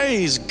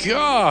 praise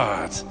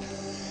God.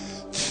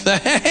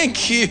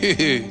 Thank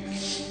you.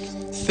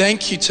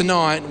 Thank you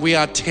tonight. We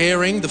are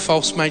tearing the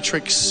false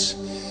matrix.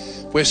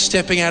 We're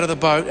stepping out of the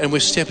boat and we're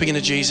stepping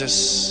into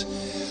Jesus.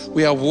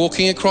 We are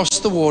walking across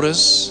the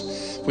waters.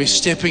 We're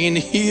stepping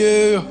into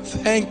you.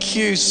 Thank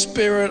you,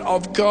 Spirit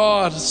of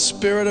God,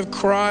 Spirit of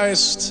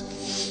Christ.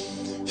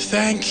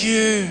 Thank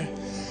you.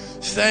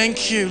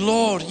 Thank you,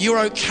 Lord. You're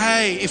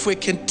okay if we're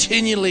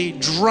continually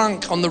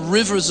drunk on the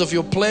rivers of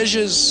your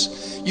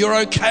pleasures. You're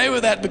okay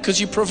with that because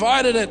you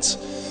provided it.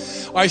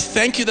 I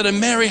thank you that a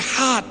merry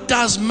heart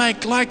does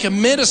make like a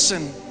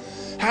medicine.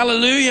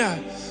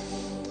 Hallelujah.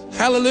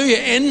 Hallelujah.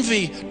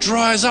 Envy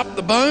dries up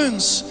the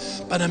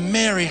bones, but a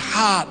merry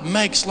heart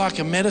makes like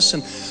a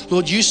medicine.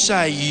 Lord, you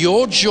say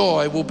your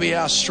joy will be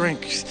our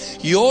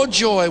strength. Your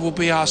joy will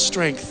be our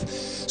strength.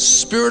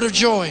 Spirit of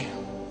joy,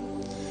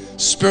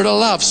 Spirit of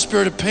love,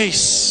 Spirit of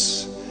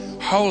peace,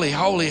 Holy,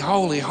 holy,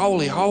 holy,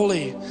 holy,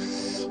 holy,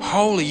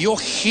 holy. You're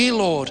here,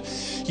 Lord.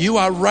 You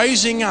are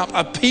raising up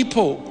a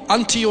people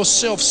unto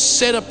yourself,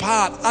 set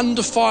apart,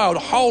 undefiled,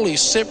 holy,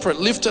 separate,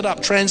 lifted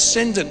up,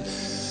 transcendent,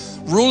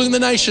 ruling the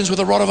nations with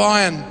a rod of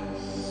iron.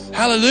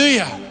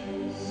 Hallelujah.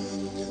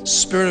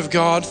 Spirit of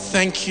God,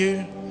 thank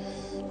you.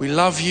 We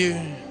love you.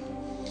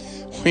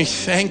 We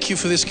thank you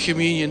for this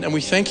communion, and we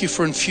thank you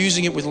for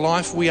infusing it with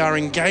life. We are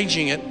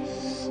engaging it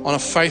on a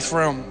faith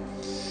realm.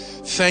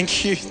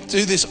 Thank you.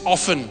 Do this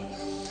often.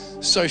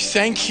 So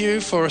thank you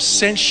for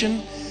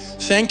Ascension.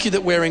 Thank you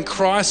that we're in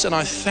Christ, and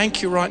I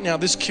thank you right now.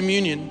 This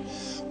communion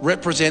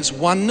represents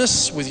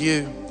oneness with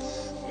you.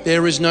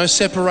 There is no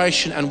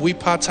separation, and we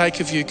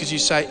partake of you because you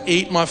say,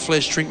 eat my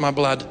flesh, drink my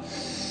blood.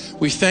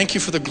 We thank you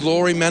for the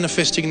glory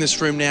manifesting in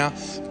this room now.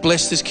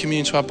 Bless this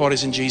communion to our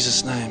bodies in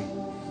Jesus' name.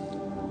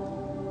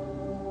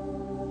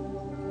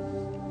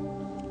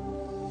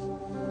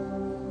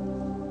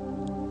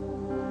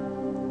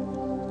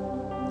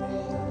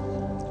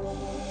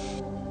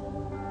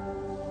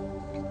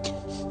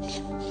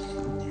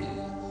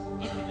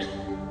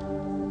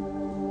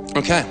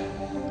 Okay.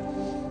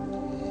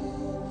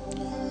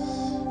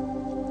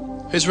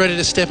 Who's ready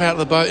to step out of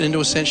the boat and into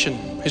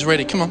Ascension? Who's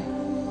ready? Come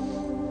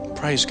on.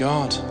 Praise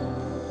God.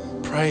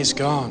 Praise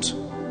God.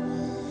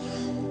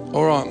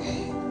 All right.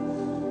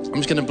 I'm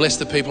just going to bless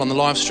the people on the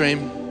live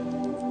stream.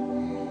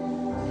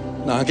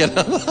 No, get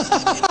it.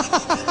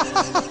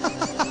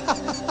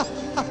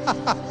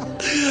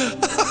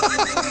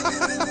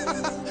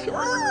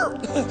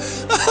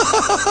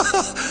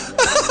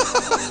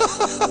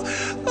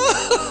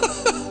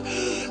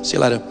 See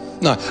you later.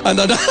 No. No.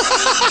 No. No.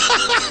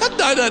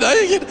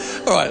 You get,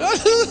 all right.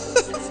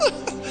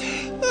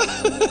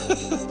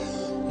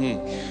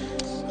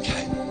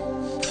 Okay.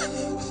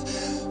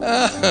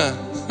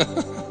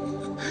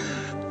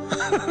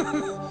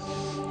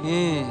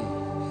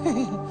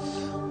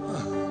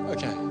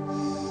 Okay.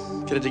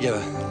 Get it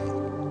together.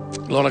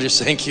 Lord, I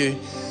just thank you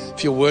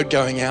for your word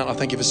going out. I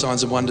thank you for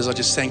signs and wonders. I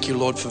just thank you,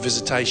 Lord, for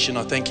visitation.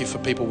 I thank you for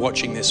people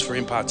watching this, for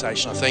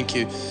impartation. I thank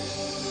you,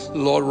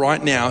 Lord,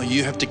 right now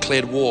you have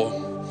declared war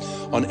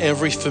on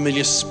every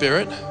familiar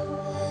spirit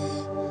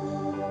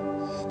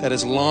that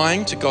is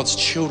lying to God's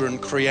children,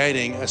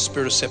 creating a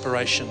spirit of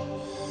separation.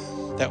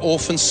 That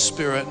orphan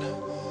spirit,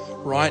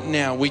 right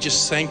now, we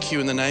just thank you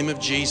in the name of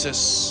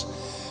Jesus.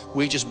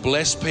 We just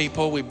bless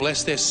people, we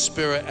bless their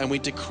spirit, and we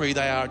decree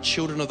they are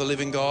children of the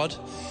living God.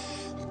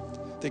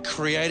 They're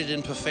created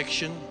in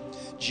perfection.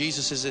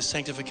 Jesus is their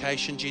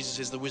sanctification. Jesus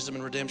is the wisdom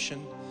and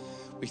redemption.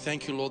 We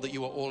thank you, Lord, that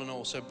you are all in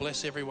all. So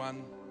bless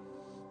everyone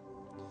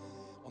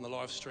on the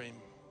live stream.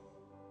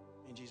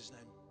 In Jesus'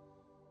 name.